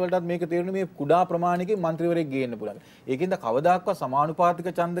පක්ෂ වලටත් මේක තේරුනේ මේ කුඩා ප්‍රමාණිකේ മന്ത്രിවරයෙක් ගේන්න පුළුවන්. ඒකින්ද කවදාක්වත් සමානුපාතික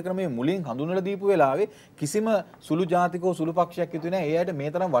ඡන්ද ක්‍රමයේ මුලින් හඳුන්වලා දීපු වෙලාවේ කිසිම සුළු ජාතිකෝ සුළු පක්ෂයක් හිතුවේ නැහැ. ඒ අයට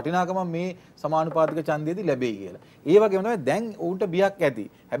මේ තරම් වටිනාකමක් මේ සමානුපාතික ඡන්දයේදී ලැබෙයි කියලා. ඒ වගේම තමයි දැන් ඌන්ට බියක් ඇති.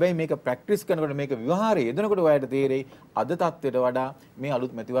 හැබැයි මේක ප්‍රැක්ටිස් කරනකොට මේක ව්‍යවහාරයේ යෙදෙනකොට ඔයාලට තේරෙයි අද තත්ත්වයට වඩා මේ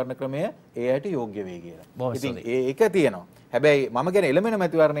අලුත් මැතිවරණ ක්‍රමය ඒ අයට යෝග්‍ය වෙයි කියලා. ඉතින් ඒක තියෙනවා. හැබැයි මම කියන එළමෙන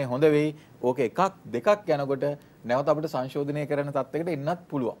මැතිවරණය හොඳ වෙයි. ඕක එකක් දෙකක් යනකොට නැවත අපිට සංශෝධනය කරන තත්යකට එන්නත්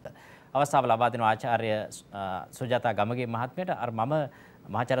පුළුවන්. අවස්ථාව ලබා දෙන ආචාර්ය සුජාතා ගමගේ මහත්මයාට අර මම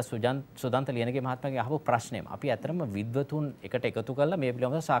මහාචාර්ය සුදන්ත ලියනගේ මහත්මයාගේ අහපු ප්‍රශ්නයම අපි ඇත්තටම විද්වතුන් එකට එකතු කරලා මේ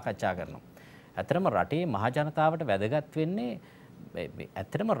පිළිබඳව සාකච්ඡා කරනවා. ඇත්තටම රටේ මහ ජනතාවට වැදගත් වෙන්නේ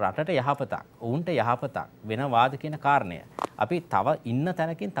ඇත්තටම රටට යහපතක්, ඔවුන්ට යහපතක් වෙන වාද කියන කාරණය. අපි තව ඉන්න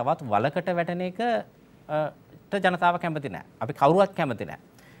තැනකින් තවත් වලකට වැටෙන එකට ජනතාව කැමති නැහැ. අපි කවුරුවත් කැමති නැහැ.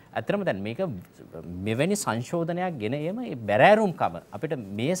 ඇත්තටම දැන් මේක මෙවැනි සංශෝධනයක් ගෙන එම බැරෑරුම්කම අපිට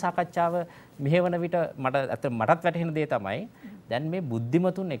මේ සාකච්ඡාව මෙහෙවන විට මටත් වැටහෙන දේ තමයි දැන් මේ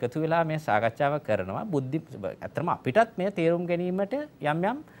බුද්ධිමතුන් එකතු වෙලා මේ සාකච්ඡාව කරනවා. ඇත්තටම අපිටත් මේ තේරුම් ගැනීමට යම්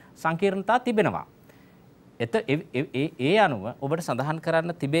යම් සංකීර්ණතා තිබෙනවා. ඒ අනුව ඔබට සඳහන්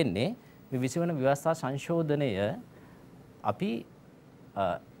කරන්න තිබෙන්නේ මේ 20 වන ව්‍යවස්ථා සංශෝධනය අපි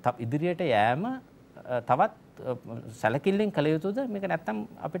ඉදිරියට යෑම තවත් සැලකිල්ලෙන් කළ යුතුද? මේක නැත්තම්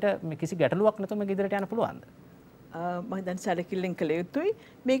අපිට කිසි ගැටලුවක් නැතුව මේක ඉදිරියට යන්න පුළුවන්ද? මම දැන් සැලකිල්ලෙන් කළ යුතුයි.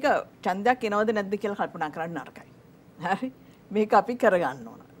 මේක ඡන්දයක් එනවද නැද්ද කියලා කල්පනා කරන්න නරකයි. හරි. මේක අපි කරගන්න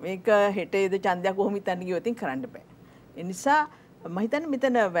ඕන. මේක හෙටේද ඡන්දයක් කොහොම හිතන්න ගියොත් කරන්න බෑ. ඒ නිසා මම හිතන්නේ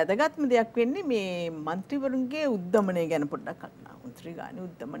මෙතන වැදගත්ම දෙයක් වෙන්නේ මේ മന്ത്രിවරුන්ගේ උද්දමනය ගැන පොඩ්ඩක් කතා. മന്ത്രി ගානේ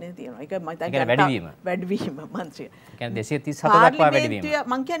උද්දමනය තියෙනවා. ඒක මම හිතන්නේ වැඩිවීම മന്ത്രി. කියන්නේ 237 දක්වා වැඩිවීම.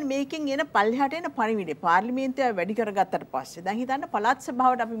 මම කියන්නේ මේකෙන් එන පල්ලෙහාට එන පණිවිඩය. පාර්ලිමේන්තුව වැඩි කරගත්තට පස්සේ දැන් හිතන්න පළාත්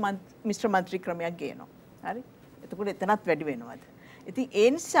සභාවට අපි මිශ්‍ර മന്ത്രി ක්‍රමයක් ගේනවා. හරි? එතකොට එතනත් වැඩි වෙනවද? ඉතින් ඒ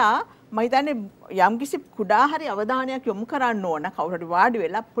නිසා මම හිතන්නේ යම්කිසි කුඩා හරි අවධානයක් යොමු කරන්න ඕන කවුරු හරි වාඩි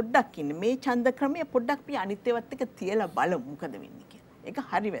වෙලා පොඩ්ඩක් ඉන්න මේ ඡන්ද ක්‍රමය පොඩ්ඩක් අපි අනිත් ඒවාත් එක්ක තියලා බලමු මොකද වෙන්නේ කියලා. ඒක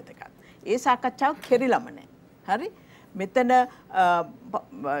හරි වැදගත්. ඒ සාකච්ඡාව කෙරිලම නැහැ. හරි? මෙතන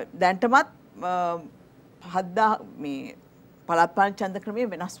දැන්ටමත් 7000 මේ පළාත් පාලන ඡන්ද ක්‍රමය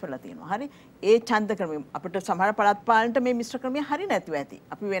වෙනස් වෙලා තියෙනවා. හරි? ඒ ඡන්ද ක්‍රමය අපිට සමහර පළාත් පාලනට මේ මිශ්‍ර ක්‍රමය හරි නැතුව ඇති.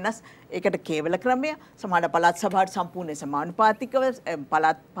 අපි වෙනස් ඒකට කේවල ක්‍රමය සමහර පළාත් සභාවට සම්පූර්ණ සමානුපාතිකව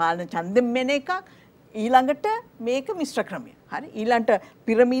පළාත් පාලන ඡන්දෙන් මෙන එකක් ඊළඟට මේක මිශ්‍ර ක්‍රමය. හරි? ඊළඟට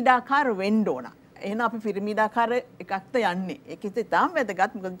පිරමීඩාකාර වෙන්න ඕන. එහෙනම් අපි පිරමීඩාකාර එකක්ද යන්නේ. ඒක ඉතින් තාම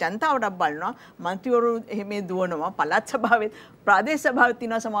වැදගත්. මොකද ජනතාවට බලනවා മന്ത്രിවරු එහෙම දුවනවා පළාත් සභාවේ ප්‍රාදේශ සභාවේ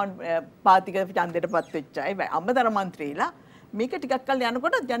තියෙන සමානුපාතික ඡන්දයටපත් වෙච්ච අය අමතර മന്ത്രിලා මේක ටිකක් කල්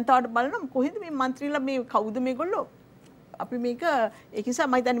යනකොට ජනතාවට බලනවා කොහෙද මේ മന്ത്രിලා මේ කවුද මේගොල්ලෝ අපි මේක ඒක නිසා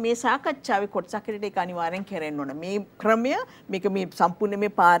මම හිතන්නේ මේ සාකච්ඡාවේ කොටසක් හැටියට ඒක අනිවාර්යෙන් කරෙන්න ඕන මේ ක්‍රමය මේක මේ සම්පූර්ණ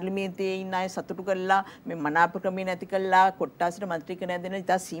මේ පාර්ලිමේන්තුවේ ඉන්න අය සතුටු කරලා මේ මනාප ක්‍රමය නැති කරලා කොට්ටාසට മന്ത്രി කෙනෙක් දෙන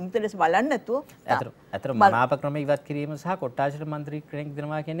ඉතින් සීමිත ලෙස බලන්නේ නැතුව අතර මනාප ක්‍රම ඉවත් කිරීම සහ කොට්ටාසට മന്ത്രി කෙනෙක්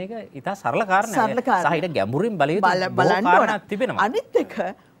දෙනවා කියන එක ඉතා සරල කාරණයක් සහ ඊට ගැඹුරින් බලන්න ඕන අනිත් එක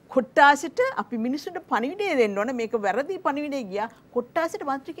කොට්ටාසට අපි මිනිස්සුන්ට පණිවිඩය දෙන්න ඕන මේක වැරදි පණිවිඩය ගියා කොට්ටාසට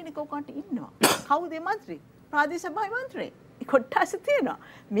മന്ത്രി කෙනෙක් ඔකට ඉන්නවා කවුද මේ മന്ത്രി ප්‍රාදේශ සභාවේ മന്ത്രി කොට්ටාස තියෙනවා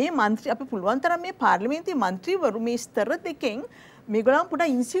මේ മന്ത്രി අපි පුළුවන් තරම් මේ පාර්ලිමේන්තුවේ മന്ത്രിවරු මේ ස්තර දෙකෙන් මේගොල්ලන් පොඩ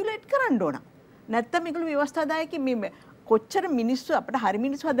ඉන්සියුලේට් කරන්න ඕන නැත්නම් මේගොල්ලෝ ව්‍යවස්ථාදායකයි මේ කොච්චර මිනිස්සු අපිට හරි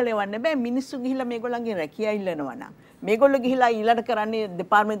මිනිස්සු හදලා එවන්න බෑ මිනිස්සු ගිහිල්ලා මේගොල්ලන්ගේ රැකියා ඉල්ලනවා නම් මේගොල්ලෝ ගිහිල්ලා ඊළඟට කරන්නේ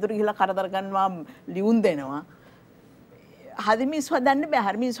දෙපාර්තමේන්තුවට ගිහිල්ලා කරදර ගන්නවා ලියුම් දෙනවා හරි මිනිස්සු හදන්න බෑ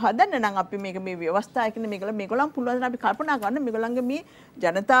හරි මිනිස්සු හදන්න නම් අපි මේක මේ ව්‍යවස්ථායකනේ මේගොල්ලන් පුළුවන් නම් අපි කල්පනා කරන්න මේගොල්ලන්ගේ මේ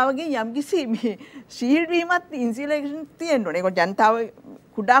ජනතාවගේ යම්කිසි මේ ශීල් වීමත් ඉන්සියුලේෂන් තියෙන්න ඕනේ ඒක ජනතාව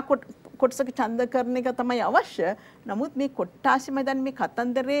කුඩා කොටසක ඡන්ද කරන එක තමයි අවශ්‍ය. නමුත් මේ කොට්ටාසෙම දැන් මේ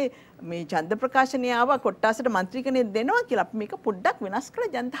කතන්දරේ මේ ඡන්ද ප්‍රකාශනය ආවා කොට්ටාසට മന്ത്രി කෙනෙක් දෙනවා කියලා අපි මේක පොඩ්ඩක් වෙනස්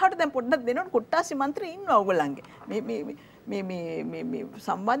කරලා ජනතාවට දැන් පොඩ්ඩක් දෙනවනේ කොට්ටාසෙ മന്ത്രി ඉන්නවා ඕගොල්ලන්ගේ. මේ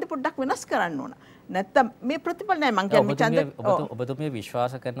සම්බන්ධ පොඩ්ඩක් වෙනස් කරන්න ඕන. නැත්තම් මේ ප්‍රතිඵල නැහැ මං කියන්නේ ඡන්ද ඔබතුමිය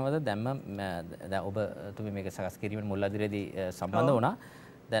විශ්වාස කරනවද දැන්ම දැන් ඔබතුමිය මේක සකස් කිරීමේ මුල් අදිරේදී සම්බන්ධ වුණා.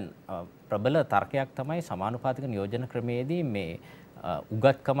 දැන් ප්‍රබල තර්කයක් තමයි සමානුපාතික නියෝජන ක්‍රමයේදී මේ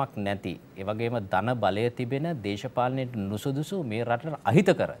උගත්කමක් නැති ඒ වගේම ධන බලය තිබෙන දේශපාලනයට නුසුදුසු මේ රටට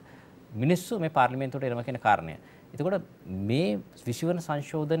අහිතකර මිනිස්සු මේ පාර්ලිමේන්තුවට එනවා කියන කාරණය. එතකොට මේ 20 වන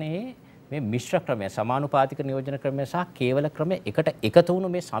සංශෝධනයේ මේ මිශ්‍ර ක්‍රමය සමානුපාතික නියෝජන ක්‍රමය සහ කේවල ක්‍රමය එකට එකතු වුණු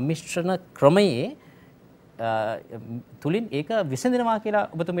මේ සම්මිශ්‍රණ ක්‍රමයේ තුලින් ඒක විසඳනවා කියලා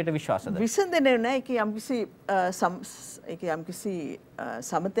ඔබතුමීට විශ්වාසද? විසඳන්නේ නැහැ. ඒක යම්කිසි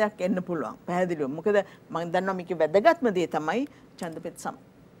සමතයක් එන්න පුළුවන්. පැහැදිලිව. මොකද මම දන්නවා මේකේ වැදගත්ම දේ තමයි ඡන්දපෙත්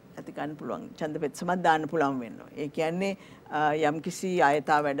ඇති ගන්න පුළුවන්. ඡන්දපෙත් සමත් දාන්න පුළුවන් වෙනවා. ඒ කියන්නේ යම්කිසි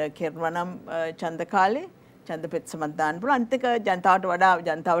ආයතා වැඩ කරනවා නම් ඡන්ද කාලේ ඡන්දපෙත් සමත් දාන්න පුළුවන්. අනිත් එක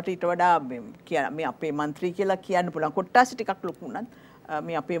ජනතාවට ඊට වඩා මේ අපේ മന്ത്രി කියලා කියන්න පුළුවන්. කොට්ටාසි ටිකක් ලොකු වුණත්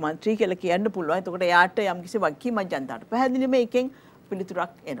මේ අපේ മന്ത്രി කියලා කියන්න පුළුවන්. එතකොට එයාට යම්කිසි වගකීමක් ජනතාවට පැහැදිලිවම එකෙන්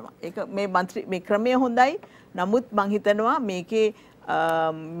පිළිතුරක් එනවා. ඒක මේ മന്ത്രി මේ ක්‍රමය හොඳයි. නමුත් මම හිතනවා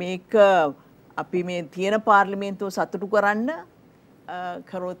මේක අපි මේ තියෙන පාර්ලිමේන්තුව සතුටු කරන්න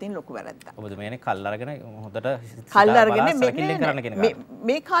කරෝතින් ලොකු වැරද්දක්. ඔබද මේනේ කල් අරගෙන හොඳට කල් අරගෙන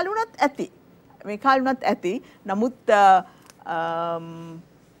මේ කාලුණත් ඇති. මේ කාලුණත් ඇති. නමුත්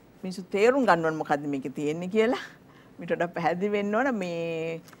මිනිස්සු තේරුම් ගන්න ඕන මොකද්ද මේකේ තියෙන්නේ කියලා. මීට වඩා පැහැදිලි වෙන්න ඕන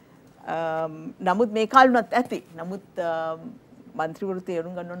මේ නමුත් මේ කාලුණත් ඇති. නමුත් മന്ത്രിවරු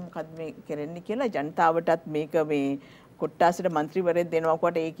තේරුම් ගන්න ඕන මොකද්ද මේ කරන්නේ කියලා ජනතාවටත් මේක මේ කොට්ටාසට മന്ത്രിවරයෙක් දෙනවා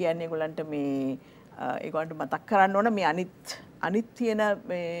කොට ඒ කියන්නේ ඒගොල්ලන්ට මේ ඒගොල්ලන්ට මතක් කරන්න ඕන මේ අනිත් තියෙන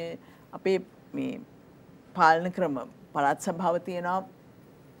මේ අපේ මේ පාලන ක්‍රම පළාත් සභාව තියෙනවා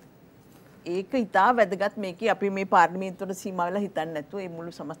ඒක ඉතා වැදගත් මේකේ අපි මේ පාර්ලිමේන්තුවට සීමා වෙලා හිතන්නේ නැතුව මේ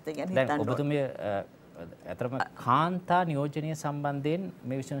මුළු සමස්තය ගැන හිතන්න ඕන. දැන් ඔබතුමිය අතරම කාන්තා නියෝජනය සම්බන්ධයෙන්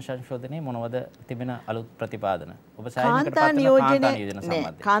මේ විශේෂ සංශෝධනයේ මොනවද තිබෙන අලුත් ප්‍රතිපාදන? ඔබ සායනකට පත් වෙන කාන්තා නියෝජන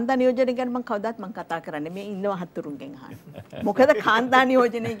සම්බන්ධයෙන්. කාන්තා නියෝජනය ගැන මම කවදාත් කතා කරන්නේ මේ ඉන්නව හතුරුන්ගෙන් අහන්න. මොකද කාන්තා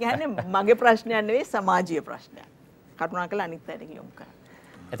නියෝජනය කියන්නේ මගේ ප්‍රශ්නයක් නෙවෙයි සමාජීය ප්‍රශ්නයක්. කරුණාකරලා අනිත් අයට යොමු කරන්න.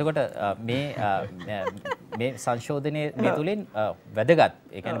 එතකොට මේ සංශෝධනයේ මේ තුලින් වැදගත්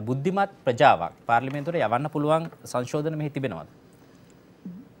ඒ කියන්නේ බුද්ධිමත් ප්‍රජාවක් පාර්ලිමේන්තුවට යවන්න පුළුවන් සංශෝධන මෙහි තිබෙනවද?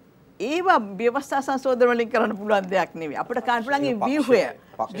 ඒවා ව්‍යවස්ථා සංශෝධන වලින් කරන්න පුළුවන් දෙයක් නෙවෙයි. අපිට කාන් පුළුවන් ව්‍යුහය.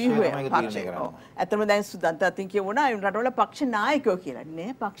 ඇත්තම දැන් සුදන්ත අතින් කියවුණා රටවල පක්ෂ නායකයෝ කියලා.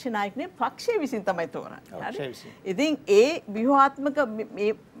 නෑ පක්ෂ නායක නේ පක්ෂයේ විසින් තමයි තෝරන්නේ. හරි. ඉතින් ඒ ව්‍යුහාත්මක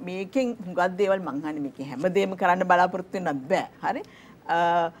මේකෙන් හුඟක් දේවල් මං අහන්නේ මේකේ හැමදේම කරන්න බලාපොරොත්තු වෙන්නත් බෑ. හරි.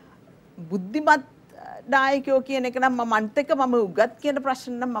 බුද්ධිමත් නායකයෝ කියන එක නම් මමත් එක්ක මම උගත් කියන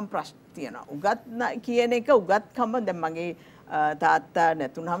ප්‍රශ්න නම් මම ප්‍රශ්න තියෙනවා. උගත් කියන එක උගත්කම දැන් මගේ තාත්තා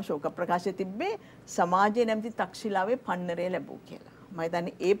නැතුණාම ශෝක ප්‍රකාශය තිබ්බේ සමාජයේ නැමැති තක්ෂිලාවේ පන්නරේ ලැබුව කියලා. මම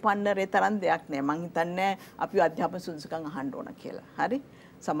හිතන්නේ ඒ පන්නරේ තරම් දෙයක් නෑ. මං හිතන්නේ අපි අධ්‍යාපන සුදුසුකම් අහන්න ඕන කියලා. හරි.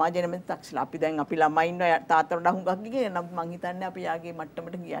 සමාජයේ නැමැති තක්ෂිලා අපි දැන් අපි ළමයි ඉන්න තාත්තට වඩා හුඟක් ගියේ නම් මං හිතන්නේ අපි යාගේ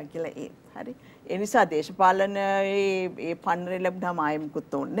මට්ටමට ගියා කියලා ඒ. හරි. ඒ නිසා දේශපාලනයේ ඒ පන්නරේ ලැබුණාම ආයෙ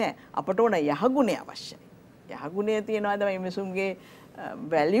මුකුත් ඕනේ නෑ. අපට ඕන යහගුණය අවශ්‍යයි. යහගුණය තියනවාද මේ මිනිසුන්ගේ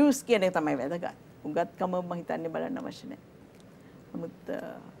වැලියුස් කියන එක තමයි වැදගත්. උගත්කම මම හිතන්නේ බලන්න අවශ්‍ය නෑ. නමුත්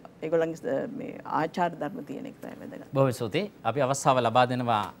ඒගොල්ලන්ගේ මේ ආචාර ධර්ම තියෙන එක තමයි වැදගත්. බොහොම ස්තුතියි. අපි අවස්ථාව ලබා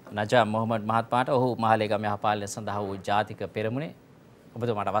දෙනවා නජා මොහමඩ් මහත්මයාට. ඔහු මහලේගම යහපාලනය සඳහා වූ ජාතික පෙරමුණේ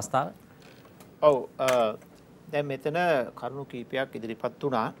ඔබතුමාට අවස්ථාව. ඔව් දැන් මෙතන කරුණු කීපයක් ඉදිරිපත්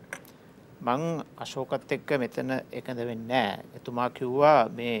වුණා. මං අශෝකත් එක්ක මෙතන එකඳ වෙන්නේ නැහැ. එතුමා කිව්වා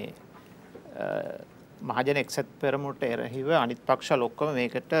මේ මහජන එක්සත් පෙරමුණට එරෙහිව අනිත් පක්ෂවල ඔක්කොම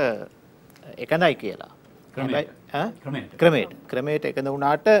මේකට එකඳයි කියලා. ක්‍රමයට එකඳ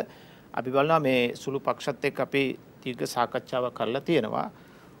වුණාට අපි බලනවා මේ සුළු පක්ෂත් එක්ක අපි දීර්ඝ සාකච්ඡාවක් කරලා තියෙනවා.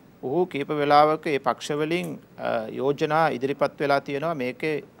 ඔහු කීප වෙලාවක මේ පක්ෂ වලින් යෝජනා ඉදිරිපත් වෙලා තියෙනවා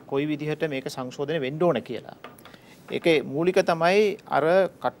මේකේ කොයි විදිහට මේක සංශෝධනය වෙන්න ඕන කියලා. ඒකේ මූලික තමයි අර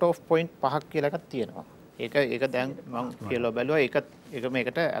කට් ඔෆ් පොයින්ට් 5ක් කියලා එකක් තියෙනවා. ඒක දැන් මම කියලා බැලුවා ඒක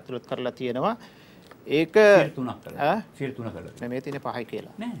මේකට ඇතුළත් කරලා තියෙනවා. ඒක 3ක් කරලා. 3 කරලා. මේ තියෙන 5යි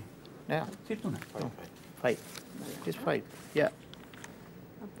කියලා. නෑ 3. 5. It is 5. Yeah.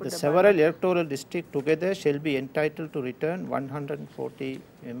 The several electoral districts together shall be entitled to return 140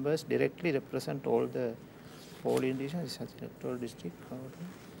 members directly represent all the polling divisions. Electoral district.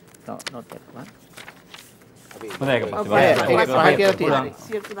 No, not that one.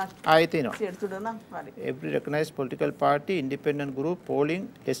 Every recognized political party, independent group polling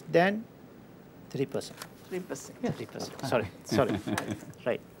less than 3%. 3%. Sorry.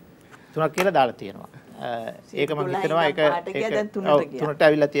 Right. තුනක් කියලා දාලා තියෙනවා. ඒක මම හිතනවා ඒක තුනට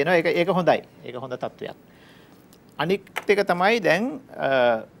ඇවිල්ලා තියෙනවා. ඒක හොඳයි. ඒක හොඳ තත්වයක්. අනිත් එක තමයි දැන්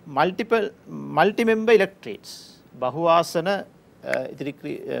මල්ටි මෙම්බර් ඉලෙක්ට්‍රේට්ස් බහුආසන ඉදිරි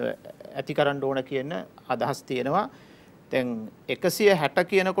ඇති කරන්න ඕන කියන අදහස් තියෙනවා. දැන් 160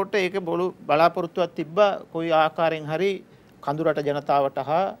 කියනකොට ඒක බලාපොරොත්තුවක් තිබ්බා කොයි ආකාරයෙන් හරි කඳුරට ජනතාවට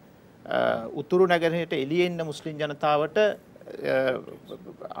හා උතුරු නැගෙනහිරට එළියේ ඉන්න මුස්ලිම් ජනතාවට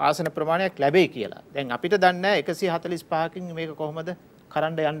ආසන ප්‍රමාණයක් ලැබෙයි කියලා. දැන් අපිට දන්නේ 145කින් මේක කොහොමද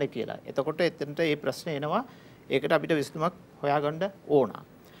කරන්න යන්නේ කියලා. එතකොට එතනට මේ ප්‍රශ්නේ එනවා. ඒකට අපිට විසඳුමක් හොයාගන්න ඕන.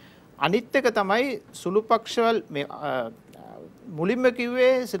 අනිත් එක තමයි සුළු පක්ෂවල මේ මුලින්ම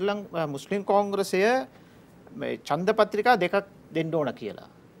කිව්වේ ශ්‍රී ලංකා මුස්ලිම් කොංග්‍රසය මේ ඡන්ද පත්‍රිකා දෙකක් දෙන්න ඕන කියලා.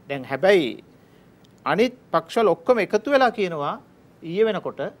 දැන් හැබැයි අනිත් පක්ෂවල ඔක්කොම එකතු වෙලා කියනවා ඊයේ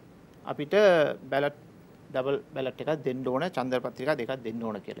වෙනකොට අපිට බැලට් ඩබල් බැලට් එකක් දෙන්න ඕන ඡන්ද පත්‍රිකා දෙකක් දෙන්න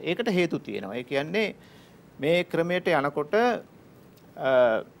ඕන කියලා. ඒකට හේතු තියෙනවා. ඒ කියන්නේ මේ ක්‍රමයට යනකොට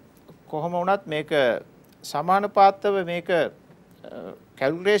කොහොම වුණත් මේක සමානුපාතව මේක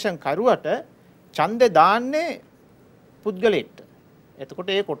කැල්කියුලේෂන් කරුවට ඡන්දේ දාන්නේ පුද්ගලෙට. එතකොට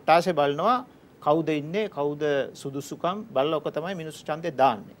ඒ කොට්ටාසේ බලනවා කවුද ඉන්නේ කවුද සුදුසුකම් බලලා ඔක තමයි මිනිස්සු ඡන්දේ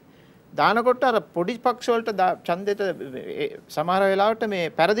දාන්නේ. දානකොට අර පොඩි පක්ෂ වලට ඡන්දෙට සමහර වෙලාවට මේ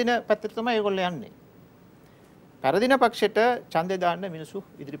පෙරදින පැත්තට තමයි ඒගොල්ලෝ යන්නේ. පෙරදින පක්ෂයට ඡන්දේ දාන්න මිනිස්සු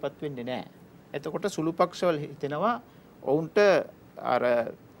ඉදිරිපත් වෙන්නේ නැහැ. එතකොට සුළු පක්ෂවල හිතෙනවා ඔවුන්ට අර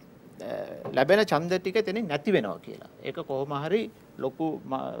ලැබෙන ඡන්ද ටික එතනින් නැති වෙනවා කියලා. ඒක කොහොම හරි ලොකු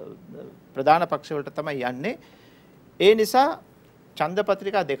ප්‍රධාන පක්ෂ වලට තමයි යන්නේ. ඒ නිසා ඡන්ද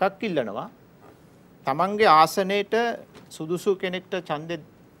පත්‍රිකා දෙකක් ඉල්ලනවා. තමන්ගේ ආසනයේට සුදුසු කෙනෙක්ට ඡන්දේ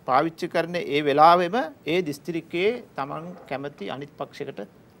පාවිච්චි කරන ඒ වෙලාවෙම ඒ දිස්ත්‍රික්කයේ තමන් කැමති අනිත් පක්ෂයකට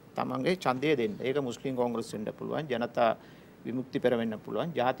තමන්ගේ ඡන්දය දෙන්න. ඒක මුස්ලිම් කොංග්‍රස් වෙන්න පුළුවන්, ජනතා විමුක්ති පෙර වෙන්න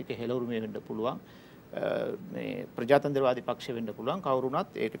පුළුවන්, ජාතික හෙළවුරුමේ වෙන්න පුළුවන්, මේ ප්‍රජාතන්ත්‍රවාදී පක්ෂ වෙන්න පුළුවන්.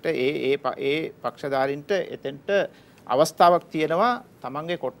 කවුරුණත් ඒකට ඒ පක්ෂධාරීන්ට එතෙන්ට අවස්ථාවක් තියෙනවා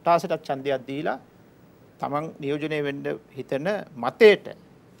තමන්ගේ කොට්ටාසට ඡන්දයක් දීලා තමන් නියෝජනය වෙන්න හිතන මතයට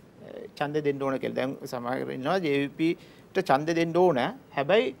ඡන්දෙ දෙන්න ඕන කියලා. දැන් සමහර ඉන්නවා JVPට ඡන්දෙ දෙන්න ඕන.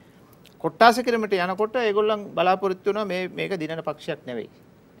 හැබැයි කොට්ටාස කිරමට යනකොට ඒගොල්ලන් බලාපොරොත්තු වෙනවා මේක දිනන පක්ෂයක් නෙවෙයි.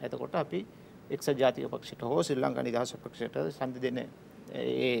 එතකොට අපි එක්සත් ජාතික පක්ෂයට හෝ ශ්‍රී ලංකා නිදහස් පක්ෂයට ඡන්දෙ දෙන්න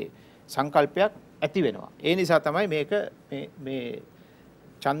ඒ සංකල්පයක් ඇති වෙනවා. ඒ නිසා තමයි මේක මේ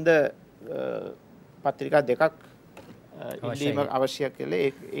ඡන්ද පත්‍රිකා දෙකක් ඉල්ලීම අවශ්‍ය කියලා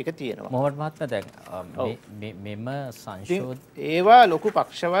ඒක තියෙනවා. මොහොත් මහත්මයා දැන් මෙම සංශෝධන ඒවා ලොකු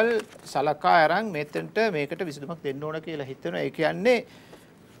පක්ෂවල් සලකා අරන් මේකට විසඳුමක් දෙන්න ඕන කියලා හිතනවා. ඒ කියන්නේ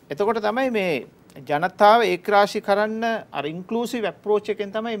එතකොට තමයි මේ ජනතාව ඒකරාශී කරන්න අර ඉන්ක්ලූසිව් අප්‍රෝච්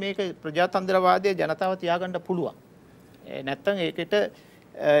එකෙන් තමයි මේක ප්‍රජාතන්ත්‍රවාදයේ ජනතාව තියාගන්න පුළුවන්. නැත්තම් ඒකට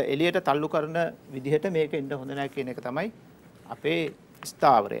එළියට තල්ලු කරන විදිහට මේක ඉන්න හොඳ නැහැ කියන එක තමයි අපේ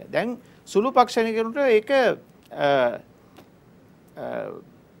ස්ථාවරය. දැන් සුළු පක්ෂණිකරුන්ට ඒක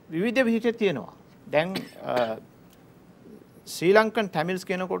විවිධ විදිහට තියෙනවා. දැන් ශ්‍රී ලංකන් තමිල්ස්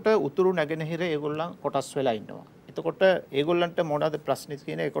කියනකොට උතුරු නැගෙනහිර ඒගොල්ලන් කොටස් වෙලා ඉන්නවා. එතකොට ඒගොල්ලන්ට මොනවද ප්‍රශ්නේ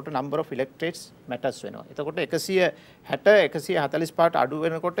කියන එකට number of electorates matters වෙනවා. එතකොට 160 145ට අඩු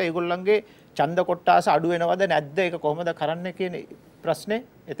වෙනකොට ඒගොල්ලන්ගේ ඡන්ද කොට්ටාස අඩු වෙනවද නැද්ද ඒක කොහොමද කරන්නේ කියන ප්‍රශ්නේ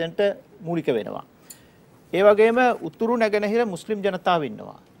එතෙන්ට මූලික වෙනවා. ඒ වගේම උතුරු නැගෙනහිර මුස්ලිම් ජනතාව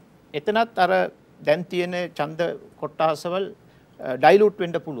ඉන්නවා. එතනත් අර දැන් තියෙන ඡන්ද කොට්ටාසවල ඩයිලූට්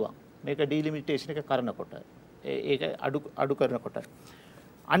වෙන්න පුළුවන්. මේක ඩීලිමිටේෂන් එක කරනකොට ඒක අඩු කරනකොට.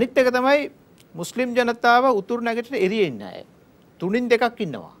 අනිත් එක තමයි මුස්ලිම් ජනතාව උතුරු නැගෙනහිර එරියේ ඉන්න අය. 3න් 2ක්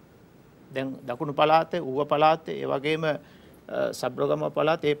ඉන්නවා. දැන් දකුණු පළාතේ, ඌව පළාතේ, ඒ වගේම සබ්‍රගම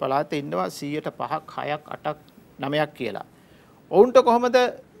පළාතේ, ඒ පළාතේ ඉන්නවා 100ට 5ක් 6ක් 8ක් 9ක් කියලා. ඔවුන්ට කොහොමද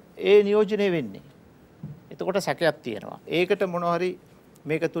ඒ නියෝජනය වෙන්නේ? එතකොට සැකයක් තියෙනවා. ඒකට මොනවා හරි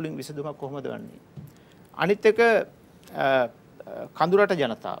මේක තුලින් විසඳුමක් කොහොමද වන්නේ? අනිත් එක කඳුරට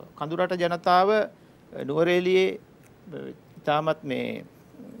ජනතාව. කඳුරට ජනතාව නුවරඑළියේ ඉතාමත් මේ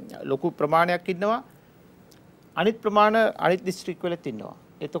ලොකු ප්‍රමාණයක් ඉන්නවා. අනිත් දිස්ත්‍රික් වලත් ඉන්නවා.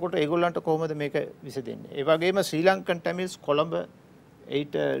 එතකොට ඒගොල්ලන්ට කොහොමද මේක විසඳෙන්නේ? ඒ වගේම ශ්‍රී ලංකන් තමිල්ස් කොළඹ,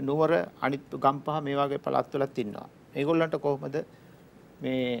 ඒිට නුවර, අනිත් ගම්පහ මේ වගේ පළාත් වලත් ඉන්නවා. ඒගොල්ලන්ට කොහොමද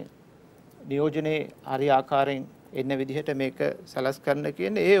මේ නියෝජනයේ හරි ආකාරයෙන් එන්න විදිහට මේක සලස් කරන්න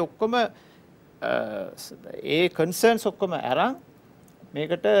කියන්නේ ඒ ඔක්කොම ඒ කන්සර්න්ස් ඔක්කොම අරන්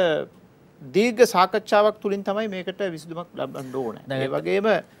මේකට දීර්ඝ සාකච්ඡාවක් තුලින් තමයි මේකට විසඳුමක් ලබන්න ඕනේ. ඒ වගේම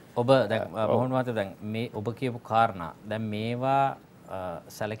ඔබ දැන් මොහොන් මහත්තයා දැන් මේ ඔබ කියපු කාරණා දැන් මේවා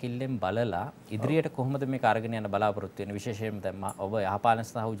සැලකිල්ලෙන් බලලා ඉදිරියට කොහොමද මේක අරගෙන යන්න බලාපොරොත්තු වෙන්නේ? විශේෂයෙන්ම දැන් ඔබ යහපාලන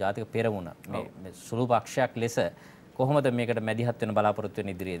සහ ජාතික පෙරමුණ මේ සුළු පක්ෂයක් ලෙස කොහොමද මේකට මැදිහත් වෙන්න බලාපොරොත්තු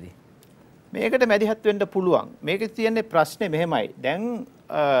වෙන්නේ ඉදිරියේදී? මේකට මැදිහත් වෙන්න පුළුවන්. මේකේ තියෙන ප්‍රශ්නේ මෙහෙමයි. දැන්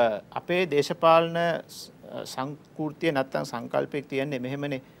අපේ දේශපාලන සංකෘතිය නැත්තම් සංකල්පයක් තියෙන්නේ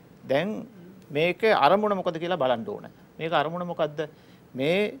මෙහෙමනේ. දැන් මේකේ අරමුණ මොකද කියලා බලන්න ඕන. මේක අරමුණ මොකද්ද?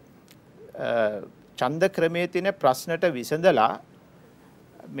 මේ ඡන්ද ක්‍රමයේ තියෙන ප්‍රශ්නට විසඳලා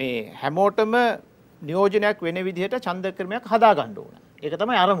මේ හැමෝටම නියෝජනයක් වෙන විදිහට ඡන්ද ක්‍රමයක් හදා ගන්න ඕන. ඒක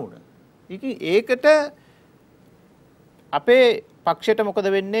තමයි අරමුණ. ඒකට අපේ පක්ෂයට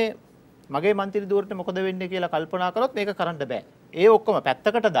මොකද වෙන්නේ? මගේ മന്ത്രി ධූරට මොකද වෙන්නේ කියලා කල්පනා කරොත් මේක කරන්න බෑ. ඒ ඔක්කොම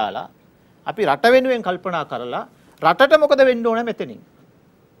පැත්තකට දාලා අපි රට වෙනුවෙන් කල්පනා කරලා රටට මොකද වෙන්න ඕන මෙතනින්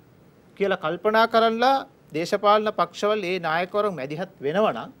කියලා කල්පනා කරලා දේශපාලන පක්ෂවල ඒ නායකවරුන් මැදිහත්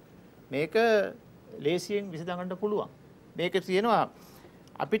වෙනවා නම් මේක ලේසියෙන් විසඳගන්න පුළුවන්. මේක තියෙනවා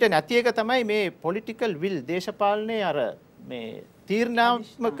අපිට නැති එක තමයි මේ පොලිටිකල් විල් දේශපාලනයේ අර මේ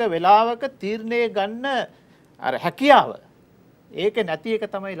තීරණාත්මක වෙලාවක තීරණය ගන්න අර හැකියාව. ඒක නැති එක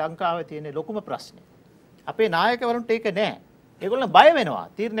තමයි ලංකාවේ තියෙන ලොකුම ප්‍රශ්නේ. අපේ නායකවරුන්ට ඒක නැහැ. ඒගොල්ලෝ බය වෙනවා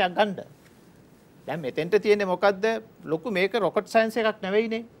තීරණයක් ගන්න. දැන් මෙතෙන්ට තියෙන්නේ මොකද්ද? ලොකු මේක රොකට් සයන්ස් එකක්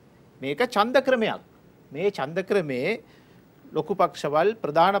නෙවෙයිනේ. මේක ඡන්ද ක්‍රමයක්. මේ ඡන්ද ක්‍රමේ ලොකු පක්ෂවල්,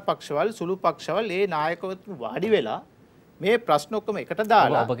 ප්‍රධාන පක්ෂවල්, සුළු පක්ෂවල් ඒ නායකවරු වාඩි වෙලා මේ ප්‍රශ්න ඔක්කොම එකට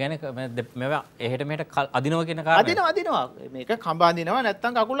දාලා ඔබ කියන්නේ මේවා එහෙට මෙහෙට අදිනවා කියන කාරණා. අදිනවා. මේක කඹ අදිනවා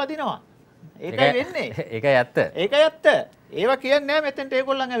නැත්තම් කකුල් අදිනවා. ඒකයි වෙන්නේ. ඒකයි ඇත්ත. ඒකයි ඇත්ත. ඒවා කියන්නේ නැහැ මෙතෙන්ට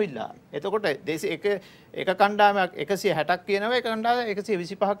ඒගොල්ලන් ඇවිල්ලා. එතකොට එක කණ්ඩායමක් 160ක් කියනවා, එක කණ්ඩායමක්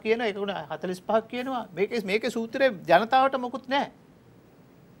 125ක් කියනවා, එක 45ක් කියනවා. මේකේ සූත්‍රයේ ජනතාවට මොකුත් නැහැ.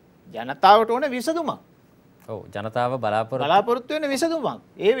 ජනතාවට ඕන විසඳුමක්. ඔව් ජනතාව බලාපොරොත්තු වෙන විසඳුමක්.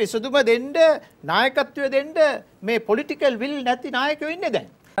 ඒ විසඳුම දෙන්න නායකත්වය දෙන්න මේ පොලිටිකල් විල් නැති 나යකයෝ ඉන්නේ දැන්.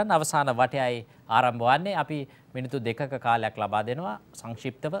 අවසාන වටයයි ආරම්භ වන්නේ. අපි මිනිත්තු 2ක කාලයක් ලබා දෙනවා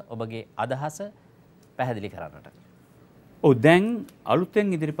සංක්ෂිප්තව ඔබගේ අදහස පැහැදිලි කරන්නට. ඔව් දැන්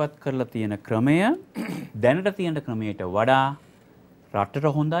අලුතෙන් ඉදිරිපත් කරලා තියෙන ක්‍රමය දැනට තියෙන ක්‍රමයට වඩා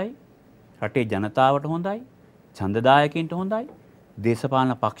රටට හොඳයි, රටේ ජනතාවට හොඳයි, ඡන්දදායකින්ට හොඳයි,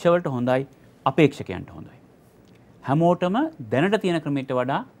 දේශපාලන පක්ෂවලට හොඳයි, අපේක්ෂකයන්ට හොඳයි. හැමෝටම දැනට තියෙන ක්‍රමයට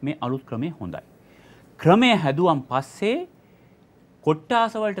වඩා මේ අලුත් ක්‍රමය හොඳයි. ක්‍රමය හැදුවන් පස්සේ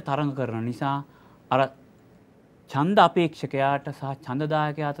කොට්ටාස වලට තරඟ කරන නිසා අර ඡන්ද අපේක්ෂකයාට සහ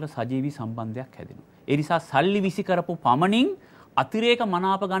ඡන්දදායකයා අතර සජීවී සම්බන්ධයක් හැදෙනවා. ඒ නිසා සල්ලි විසි කරපු පමණින් අතිරේක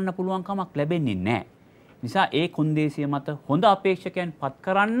මනාප ගන්න පුළුවන් කමක් ලැබෙන්නේ නැහැ. නිසා ඒ කොන්දේසිය මත හොඳ අපේක්ෂකයන් පත්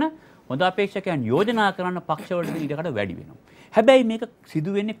කරන්න, හොඳ අපේක්ෂකයන් යෝජනා කරන්න පක්ෂවලට ඉඩකඩ වැඩි වෙනවා. හැබැයි මේක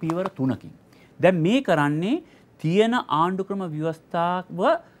සිදු වෙන්නේ පියවර 3කින්. දැන් මේ කරන්නේ තියෙන ආණ්ඩුක්‍රම ව්‍යවස්ථාව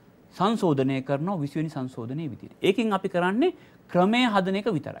සංශෝධනය කරනවා 20 වෙනි සංශෝධනයේ විදිහට. ඒකෙන් අපි කරන්නේ ක්‍රමය හදන එක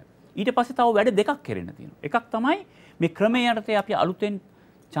විතරයි. ඊට පස්සේ තව වැඩ දෙකක් කරන්න තියෙනවා. එකක් තමයි මේ ක්‍රමය යටතේ අපි අලුතෙන්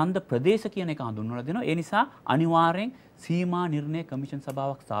ඡන්ද ප්‍රදේශ කියන එක හඳුන්වලා දෙනවා. ඒ නිසා අනිවාර්යෙන් සීමා නිර්ණය කමිෂන්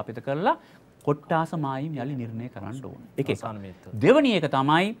සභාවක් ස්ථාපිත කරලා කොට්ටාස මායිම් යලි නිර්ණය කරන්න ඕනේ. ඒක එක. දෙවැනි එක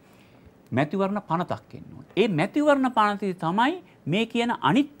තමයි මැතිවරණ පනතක් එන්න ඕනේ. ඒ මැතිවරණ පනතේ තමයි මේ කියන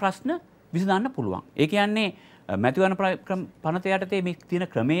අනිත් ප්‍රශ්න විසඳන්න පුළුවන්. ඒ කියන්නේ මැතිවරණ පනත යටතේ මේ තියෙන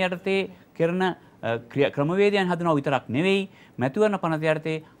ක්‍රමයේ යටතේ කරන ක්‍රමවේදයන් හදනවා විතරක් නෙවෙයි, මැතිවරණ පනත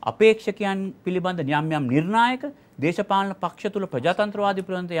යටතේ අපේක්ෂකයන් පිළිබඳ යම් යම් නිර්ණායක, දේශපාලන පක්ෂ තුල ප්‍රජාතන්ත්‍රවාදී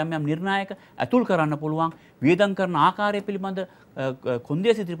පිළිබඳ යම් යම් නිර්ණායක ඇතුල් කරන්න පුළුවන්, වියදම් කරන ආකාරය පිළිබඳ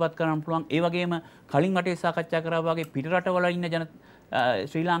කොන්දේසි ඉදිරිපත් කරන්න පුළුවන්. ඒ වගේම කලින් වටේ සාකච්ඡා කරා වගේ පිට රටවල ඉන්න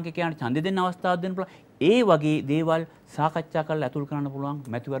ශ්‍රී ලාංකිකයන්ට ඡන්දෙ දෙන්න අවස්ථාවක් දෙන්න පුළුවන්. ඒ වගේ දේවල් සාකච්ඡා කරලා ඇතුල් කරන්න පුළුවන්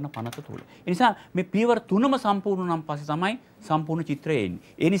මැතිවරණ පනත තුල. ඒ නිසා මේ පියවර 3ම සම්පූර්ණ නම් පස්සේ තමයි සම්පූර්ණ චිත්‍රය එන්නේ.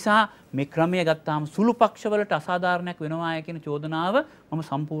 ඒ නිසා මේ ක්‍රමය ගත්තාම සුළු පක්ෂවලට අසාධාරණයක් වෙනවා කියන චෝදනාව මම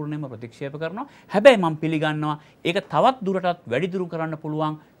සම්පූර්ණයෙන්ම ප්‍රතික්ෂේප කරනවා. හැබැයි මම පිළිගන්නවා ඒක තවත් දුරටත් වැඩිදුරු කරන්න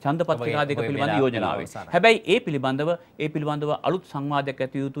පුළුවන් ඡන්ද පත්‍රිකා දෙක පිළිබඳ යෝජනාවේ. හැබැයි ඒ පිළිබඳව අලුත් සංවාදයක්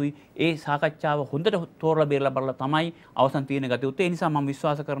ඇති යුතුයි. ඒ සාකච්ඡාව හොඳට තෝරලා බේරලා බලලා තමයි අවසන් තීරණ ගත යුත්තේ. ඒ නිසා මම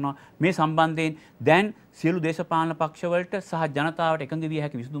විශ්වාස කරනවා මේ සම්බන්ධයෙන් දැන් සියලු දේශපාලන පක්ෂවලට සහ ජනතාවට එකඟ විය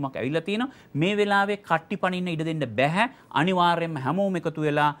හැකි විසඳුමක් ඇවිල්ලා තියෙනවා. මේ වෙලාවේ කට්ටි පනින්න ඉඩ දෙන්න බෑ. අනිවාර්යයෙන්ම හැමෝම එකතු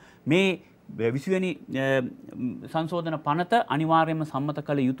වෙලා මේ 20 වෙනි සංශෝධන පනත අනිවාර්යයෙන්ම සම්මත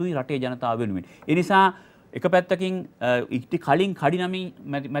කළ යුතුයි රටේ ජනතාව වෙනුවෙන්. ඒ නිසා එක පැත්තකින් ඉක්ටි කලින් කඩිනමින්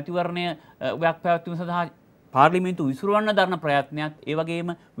මැතිවරණය පැවැත්වීම සඳහා පාර්ලිමේන්තු විසිරවන්න දරන ප්‍රයත්නයත් ඒ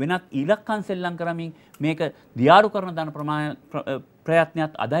වගේම වෙනත් ඉලක්කම් සෙල්ලම් කරමින් මේක දියාරු කරන දන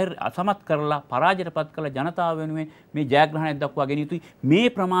ප්‍රයත්නයත් අසමත් කරලා පරාජයටපත් කළ ජනතාව වෙනුවෙන් මේ ජයග්‍රහණයක් දක්වා ගෙන යුතුයි. මේ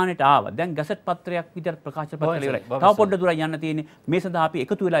ප්‍රමාණයට ආවා. දැන් ගැසට් පත්‍රයක් විදිහට ප්‍රකාශ පත් කළා ඉවරයි. තව පොඩ්ඩ දුර යන්න තියෙන්නේ. මේ සඳහා අපි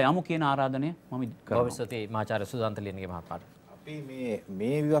එකතු වෙලා යමු කියන ආරාධනය මම කරනවා. භවිෂ්‍යතේ මහාචාර්ය සුදාන්ත ලියනගේ මහත්මයාට. අපි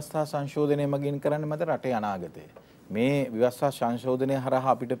මේ ව්‍යවස්ථා සංශෝධනය මගින් කරන්න මත රටේ අනාගතය. මේ ව්‍යවස්ථා සංශෝධනය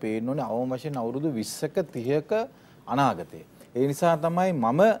හරහා අපිට පේන්න ඕනේ අවම වශයෙන් අවුරුදු 20ක 30ක අනාගතය. ඒ නිසා තමයි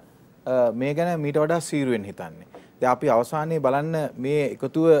මම මේ ගැන මීට වඩා සීරුවෙන් හිතන්නේ. දැන් අපි අවසානයේ බලන්න මේ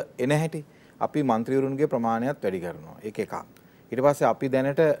එකතුව එන හැටි අපි മന്ത്രിවරුන්ගේ ප්‍රමාණයත් වැඩි කරනවා. ඒක එකක්. ඊට පස්සේ අපි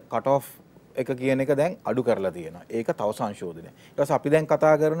දැනට කට් ඔෆ් එක කියන එක දැන් අඩු කරලා තියෙනවා. ඒක තව සංශෝධනය. ඊට පස්සේ අපි දැන්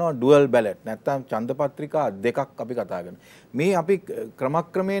කතා කරනවා ඩුවල් බැලට්. නැත්තම් ඡන්ද පත්‍රිකා දෙකක් අපි කතා කරනවා. මේ අපි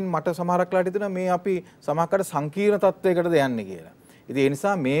ක්‍රමක්‍රමයෙන් මට සමහරක් ලාට හිතෙනවා මේ අපි සමහරකට සංකීර්ණ තත්වයකටද යන්නේ කියලා. ඉතින් ඒ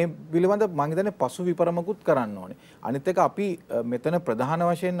නිසා මේ පිළිබඳ මම හිතන්නේ පසු විපරමකුත් කරන්න ඕනේ. අනිත් එක අපි මෙතන ප්‍රධාන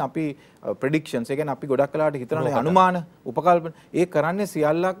වශයෙන් අපි ප්‍රෙඩික්ෂන්ස් ඒ කියන්නේ අපි ගොඩක් වෙලාවට හිතනවා අනුමාන උපකල්පන ඒ කරන්නේ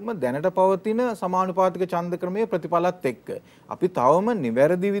සියල්ලක්ම දැනට පවතින සමානුපාතික ඡන්ද ක්‍රමයේ ප්‍රතිඵලත් එක්ක. අපි තවම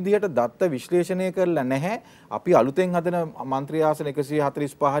නිවැරදි විදිහට දත්ත විශ්ලේෂණය කරලා නැහැ. අපි අලුතෙන් හදන മന്ത്രി ආසන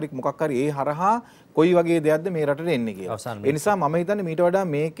 145 හරි මොකක් හරි ඒ හරහා කොයි වගේ දෙයක්ද මේ රටට එන්නේ කියලා. ඒ නිසා මම හිතන්නේ මීට වඩා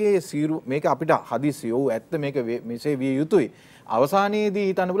මේක අපිට හදිසිය ඕ ඇත්ත මේක මෙසේ විය යුතුයි. අවසානයේදී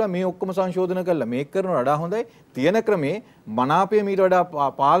හිතන්න පුළුවන් මේ ඔක්කොම සංශෝධන කළා මේක කරනවට වඩා හොඳයි තියෙන ක්‍රමේ මනාපය මීට වඩා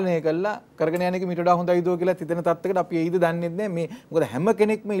පාලනය කළා කරගෙන යන එක මීට වඩා හොඳයිද කියලා හිතෙන තත්ත්වයකට අපි එයිද දන්නේ නැහැ මේ මොකද හැම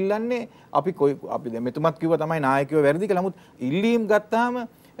කෙනෙක්ම ඉල්ලන්නේ අපි දැන් මෙතුමත් කිව්වා තමයි නායකයෝ වැරදි කියලා. නමුත් ඉල්ලීම් ගත්තාම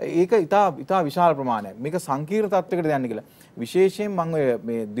ඒක ඉතා විශාල ප්‍රමාණයක්. මේක සංකීර්ණ තත්ත්වයකට යන්නේ කියලා. විශේෂයෙන් මම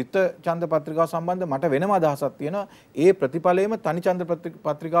මේ ද්විත ඡන්ද පත්‍රිකාව සම්බන්ධ මට වෙනම අදහසක් තියෙනවා. ඒ ප්‍රතිඵලයේම තනි ඡන්ද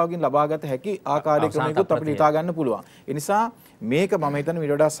පත්‍රිකාවකින් ලබාගත හැකි ආකාරයක මේකත් අපිට හිතා ගන්න පුළුවන්. ඒ නිසා මේක මම හිතන්නේ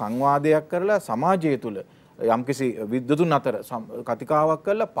ඊට වඩා සංවාදයක් කරලා සමාජය තුළ යම්කිසි විද්වතුන් අතර කතිකාවක්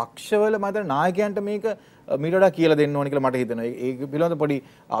කරලා පක්ෂවල මත නායකයන්ට මේක ඊට වඩා කියලා දෙන්න ඕනේ කියලා මට හිතෙනවා. ඒක පිළිබඳ පොඩි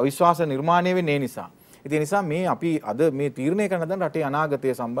අවිශ්වාස නිර්මාණය වෙන්නේ ඒ නිසා. ඒ නිසා මේ අපි අද මේ තීරණය කරන දැන් රටේ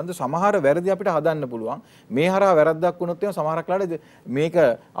අනාගතය සම්බන්ධ සමහර වැරදි අපිට හදන්න පුළුවන්. මේ හරහා වැරද්දක් වුණොත් එහෙනම් සමහරක් ලාට මේක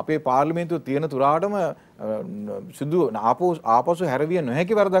අපේ පාර්ලිමේන්තුවේ තියෙන තුරාටම සිදු ආපසු හැරවිය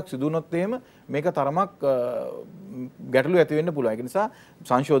නොහැකි වැරද්දක් සිදු වුණොත් එහෙම මේක තරමක් ගැටලු ඇති වෙන්න පුළුවන්. ඒ නිසා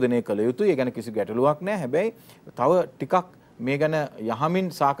සංශෝධනය කළ යුතුයි. ඒ ගැන කිසි ගැටලුවක් නැහැ. හැබැයි තව ටිකක් මේ ගැන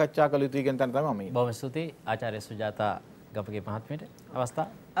යහමින් සාකච්ඡා කළ යුතුයි කියන තැන තමයි මම. බොහොම ස්තුතියි ආචාර්ය සුජාතා ගපගේ මහත්මියට. අවස්ථාව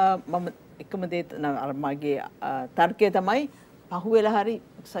මම එකම දේ මගේ තර්කය තමයි පහුවෙලා හරි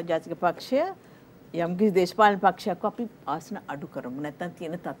සජාතික පක්ෂය යම්කිසි දේශපාලන පක්ෂයක් අපි ආසන අඩු කරමු නැත්නම්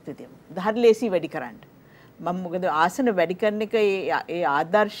තියෙන තත්ත්වෙ දෙමු. දහරි ලේසි වැඩි කරන්න. මම මොකද ආසන වැඩි කරන එක ඒ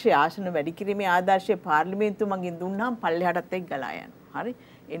ආදර්ශය ආසන වැඩි කිරීමේ ආදර්ශය පාර්ලිමේන්තුව මගින් දුන්නාම පල්ලෙහාටත් එක්ක ගලා යනවා. හරි.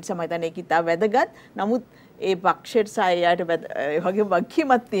 ඒ නිසා මම හිතන්නේ ඒක ඉතා වැදගත්. නමුත් ඒ පක්ෂයට සායයට වගේ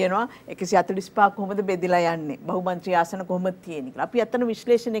වගකීමක් තියෙනවා 145 කොහොමද බෙදලා යන්නේ? බහුමන්ත්‍රී ආසන කොහොමද තියෙන්නේ කියලා. අපි අතන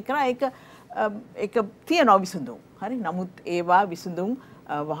විශ්ලේෂණය කරා ඒක තියෙනවා විසඳුම්. හරි. නමුත් ඒවා විසඳුම්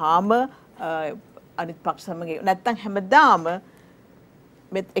වහාම අනිත් පක්ෂ සමග නැත්තම් හැමදාම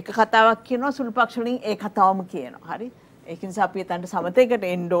එක කතාවක් කියනවා සුළු පක්ෂ වලින් ඒ කතාවම කියනවා. හරි. ඒක නිසා අපි එතනට සමතයකට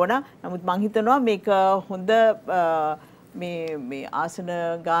එන්න ඕන. නමුත් මම හිතනවා මේක හොඳ මේ ආසන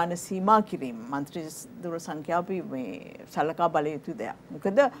ගාන සීමා කිරීම මන්ත්‍රී දුර සංඛ්‍යාව අපි මේ සලකා බල යුතු දෙයක්.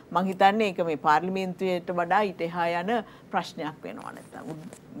 මොකද මම හිතන්නේ ඒක මේ පාර්ලිමේන්තුවට වඩා ඊට එහා යන ප්‍රශ්නයක් වෙනවා නැත්තම්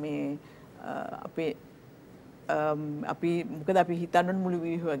මේ අපි මොකද අපි හිතන්නේ මුළු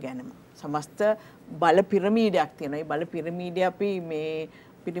ව්‍යුහය ගැනම. සමස්ත බල පිරමීඩයක් තියෙනවා. ඒ බල පිරමීඩය අපි මේ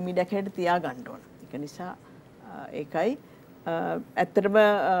පිරමීඩයක් හැටියට තියා ගන්න ඕන. ඒක නිසා ඒකයි ඇත්තටම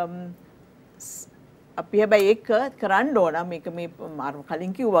අපි හැබැයි ඒක කරන්න ඕන මේක මේ මාර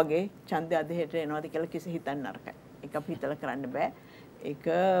කලින් කිව්වා වගේ ඡන්දය අධහෙට එනවාද කියලා කිසි හිතන්න නරකයි. ඒක අපි හිතලා කරන්න බෑ. ඒක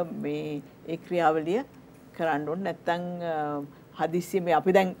මේ ඒ ක්‍රියාවලිය කරන්න ඕන නැත්නම් හදිස්සිය මේ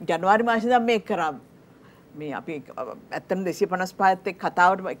අපි දැන් ජනවාරි මාසෙ ඉඳන් මේක කරා මේ අපි ඇත්තටම 255ත් එක්ක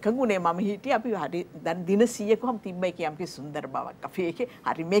කතාවට එකගුණේ මම හිටියේ අපි හරි දැන් දින 100කම තිබ්බ එක යම්කි සුන්දර බවක් අපි ඒකේ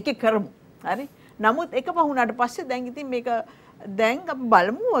හරි මේකේ කරමු. හරි. නමුත් එක පහුණාට පස්සේ දැන් ඉතින් මේක දැන් අපි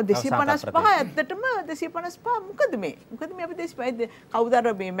බලමු 255 ඇත්තටම 255 මොකද මේ අපි 255 කවුද අර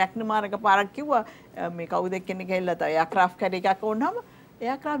මේ මැක්නමාරක පාරක් කිව්වා මේ කවුද කෙනෙක් ඇවිල්ලා තව එයාක්‍රාෆ්ට් කැඩ එකක් ඕනම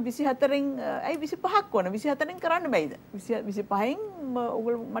එයාක්‍රාෆ්ට් 24න් ඇයි 25ක් ඕන 24න් කරන්න බැයිද 25න්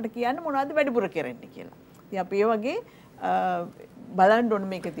ඔයගොල්ලෝ මට කියන්න මොනවද වැඩිපුර කරන්නේ කියලා. ඉතින් අපි ඒ වගේ බලන්න ඕන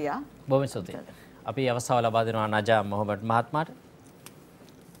මේක තියා. බොහොම ස්තුතියි. අපි අවස්ථාව ලබා දෙනවා නජා මොහොමඩ් මහත්මයාට.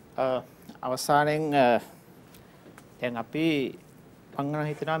 අවසානයෙන් දැන් අපි මම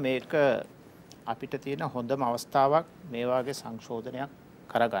හිතනවා මේක අපිට තියෙන හොඳම අවස්ථාවක් මේ වගේ සංශෝධනයක්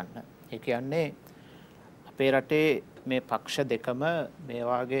කරගන්න. ඒ කියන්නේ අපේ රටේ මේ පක්ෂ දෙකම මේ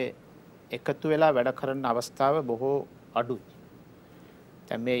වගේ එකතු වෙලා වැඩ කරන අවස්ථාව බොහෝ අඩුයි.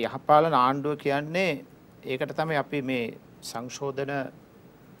 දැන් මේ යහපාලන ආණ්ඩුව කියන්නේ ඒකට තමයි අපි මේ සංශෝධන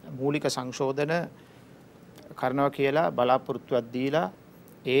මූලික සංශෝධන කරනවා කියලා බලාපොරොත්තුවක් දීලා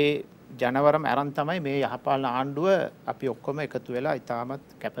ඒ ජනවරම අරන් තමයි මේ යහපාලන ආණ්ඩුව අපි ඔක්කොම එකතු වෙලා ඉතාමත්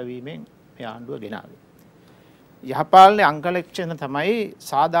කැපවීමෙන් මේ ආණ්ඩුව ගෙනාවේ. යහපාලනයේ අංගලක්ෂණ තමයි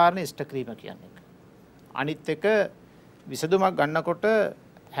සාධාරණ ඉෂ්ට කිරීම කියන්නේ. අනිත් එක විසඳුමක් ගන්නකොට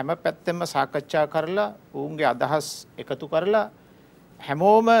හැම පැත්තෙම සාකච්ඡා කරලා ඌන්ගේ අදහස් එකතු කරලා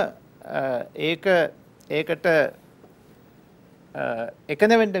හැමෝම ඒකට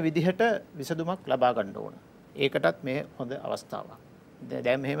එකන වෙන්න විදිහට විසඳුමක් ලබා ගන්න ඕන. ඒකටත් මේ හොඳ අවස්ථාවක්.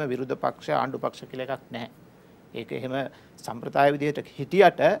 දැන් මෙහෙම විරුද්ධ පක්ෂ ආණ්ඩු පක්ෂ කියලා එකක් නැහැ. ඒක එහෙම සම්ප්‍රදාය විදිහට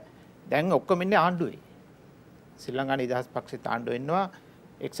හිටියට දැන් ඔක්කොම ඉන්නේ ආණ්ඩුවේ. ශ්‍රී ලංකා නිදහස් පක්ෂෙත් ආණ්ඩුවේ ඉන්නවා,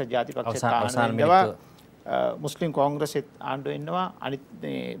 එක්සත් ජාතික පක්ෂෙත් ආණ්ඩුවේ ඉන්නවා, මුස්ලිම් කොංග්‍රසෙත් ආණ්ඩුවේ ඉන්නවා, අනිත්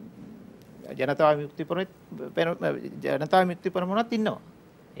මේ ජනතා විමුක්ති පෙරමුණත් ඉන්නවා.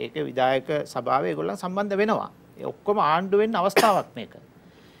 ඒක විධායක සභාවේ ඒගොල්ලන් සම්බන්ධ වෙනවා. ඒ ඔක්කොම ආණ්ඩුවේ ඉන්න අවස්ථාවක් මේක.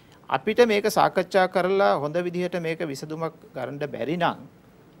 අපිට මේක සාකච්ඡා කරලා හොඳ විදිහට මේක විසඳුමක් ගන්න බැරි නම්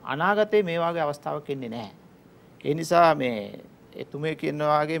අනාගතේ මේ වගේ අවස්ථාවක් එන්නේ නැහැ. ඒ නිසා මේ එතුමේ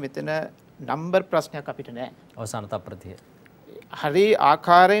කියනවා වගේ මෙතන නම්බර් ප්‍රශ්නයක් අපිට නැහැ. අවසාන තප්පරතිය. හරි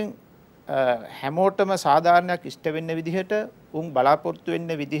ආකාරයෙන් හැමෝටම සාධාරණයක් ඉෂ්ට වෙන්න විදිහට උන් බලාපොරොත්තු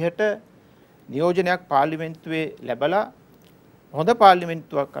වෙන්න විදිහට නියෝජනයක් පාර්ලිමේන්තුවේ ලැබලා හොඳ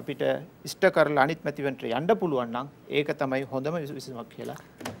පාර්ලිමේන්තුවක් අපිට ඉෂ්ට කරලා අනිත් මැතිවරණට යන්න පුළුවන් නම් ඒක තමයි හොඳම විසඳුමක් කියලා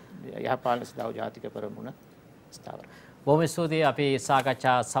යහපාලන සදාව ජාතික පෙරමුණ ස්ථාවර. බොහොම ස්තුතියි. අපි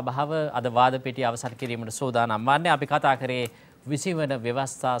සාකච්ඡා සභාව අද වාද පිටිය අවසන් කිරීමට සූදානම් වන්නේ. අපි කතා කරේ විසිවන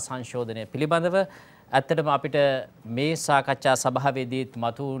ව්‍යවස්ථා සංශෝධනය පිළිබඳව. ඇත්තටම අපිට මේ සාකච්ඡා සභාවේදී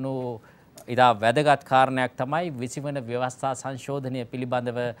මතුවුණු ඉතා වැදගත් කාරණයක් තමයි විසිවන ව්‍යවස්ථා සංශෝධනය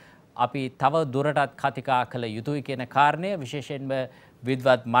පිළිබඳව අපි තව දුරටත් කතිකා කළ යුතුයි කියන කාරණය. විශේෂයෙන්ම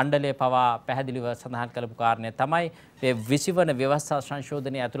විද්වත් මණ්ඩලය පවා පැහැදිලිව සඳහන් කළපු කාරණය තමයි මේ 20 වන ව්‍යවස්ථා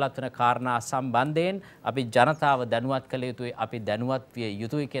සංශෝධනයේ ඇතුළත් වන කාරණා සම්බන්ධයෙන් අපි ජනතාව දැනුවත් කළ යුතුයි, අපි දැනුවත් විය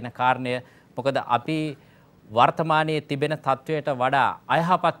යුතුයි කියන කාරණය. මොකද අපි වර්තමානයේ තිබෙන තත්වයට වඩා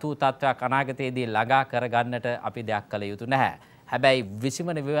අයහපත් වූ තත්වයක් අනාගතයේදී ළඟා කරගන්නට අපි දෙයක් කළ යුතු නැහැ. හැබැයි 20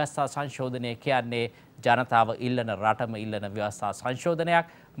 වන ව්‍යවස්ථා සංශෝධනය කියන්නේ ජනතාව ඉල්ලන රටම ඉල්ලන ව්‍යවස්ථා සංශෝධනයක්.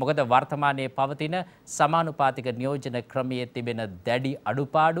 මොකද වර්තමානයේ පවතින සමානුපාතික නියෝජන ක්‍රමයේ තිබෙන දැඩි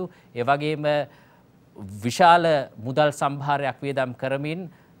අඩුපාඩු, ඒ වගේම විශාල මුදල් සම්භාරයක් වියදම් කරමින්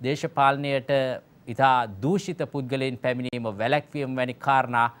දේශපාලනයට ඉතා දූෂිත පුද්ගලයන් පැමිණීම වැළැක්වීම වැනි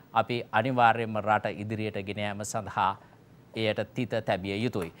කාරණා අපි අනිවාර්යයෙන්ම රට ඉදිරියට ගෙන යාම සඳහා එයට තිත තැබිය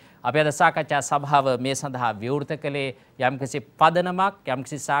යුතුයි. අපි අද සාකච්ඡා සභාව මේ සඳහා විවෘත කළේ යම්කිසි පදනමක්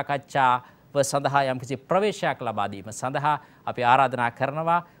යම්කිසි සාකච්ඡාව සඳහා යම්කිසි ප්‍රවේශයක් ලබා දීම සඳහා අපි ආරාධනා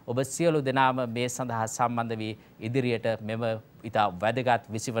කරනවා ඔබ සියලු දෙනාම මේ සඳහා සම්බන්ධ වී ඉදිරියට මෙම ඉතා වැදගත්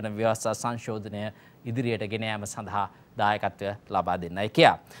 20 වන ව්‍යවස්ථා සංශෝධනය ඉදිරියට ගෙන යාම සඳහා දායකත්වය ලබා දෙන්නයි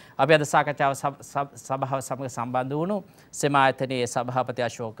කියා. අපි අද සාකච්ඡාව සභාව සමග සම්බන්ධ වුණු සෙමායතනයේ සභාපති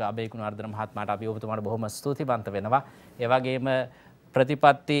අශෝක අබේගුණවර්ධන මහත්මයාට අපි ඔබතුමාට බොහොම ස්තුතිවන්ත වෙනවා. ඒ වගේම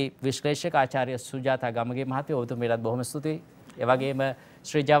ප්‍රතිපත්ති විශ්ලේෂක ආචාර්ය සුජාතා ගමගේ මහත්මිය ඔබතුමියටත් බොහොම ස්තුතියි. ඒ වගේම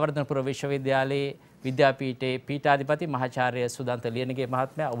ශ්‍රී ජයවර්ධනපුර විශ්වවිද්‍යාලයේ විද්‍යාපීඨයේ පීඨාධිපති මහාචාර්ය සුදන්ත ලියනගේ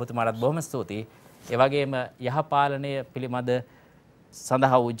මහත්මයා ඔබතුමාටත් බොහොම ස්තුතියි. ඒ වගේම යහපාලනය පිළිබඳ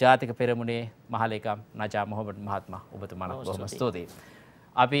සඳහා වූ ජාතික පෙරමුණේ මහලේකම් නජා මොහොමඩ් මහත්මයා ඔබතුමාට බොහොම ස්තුතියි.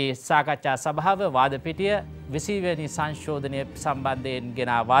 අපි සාකච්ඡා සභාව වාද පිටිය 20 වෙනි සංශෝධනය සම්බන්ධයෙන්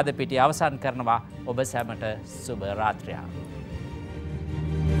ගෙන වාද පිටිය අවසන් කරනවා. ඔබ සැමට සුබ රාත්‍රියක්.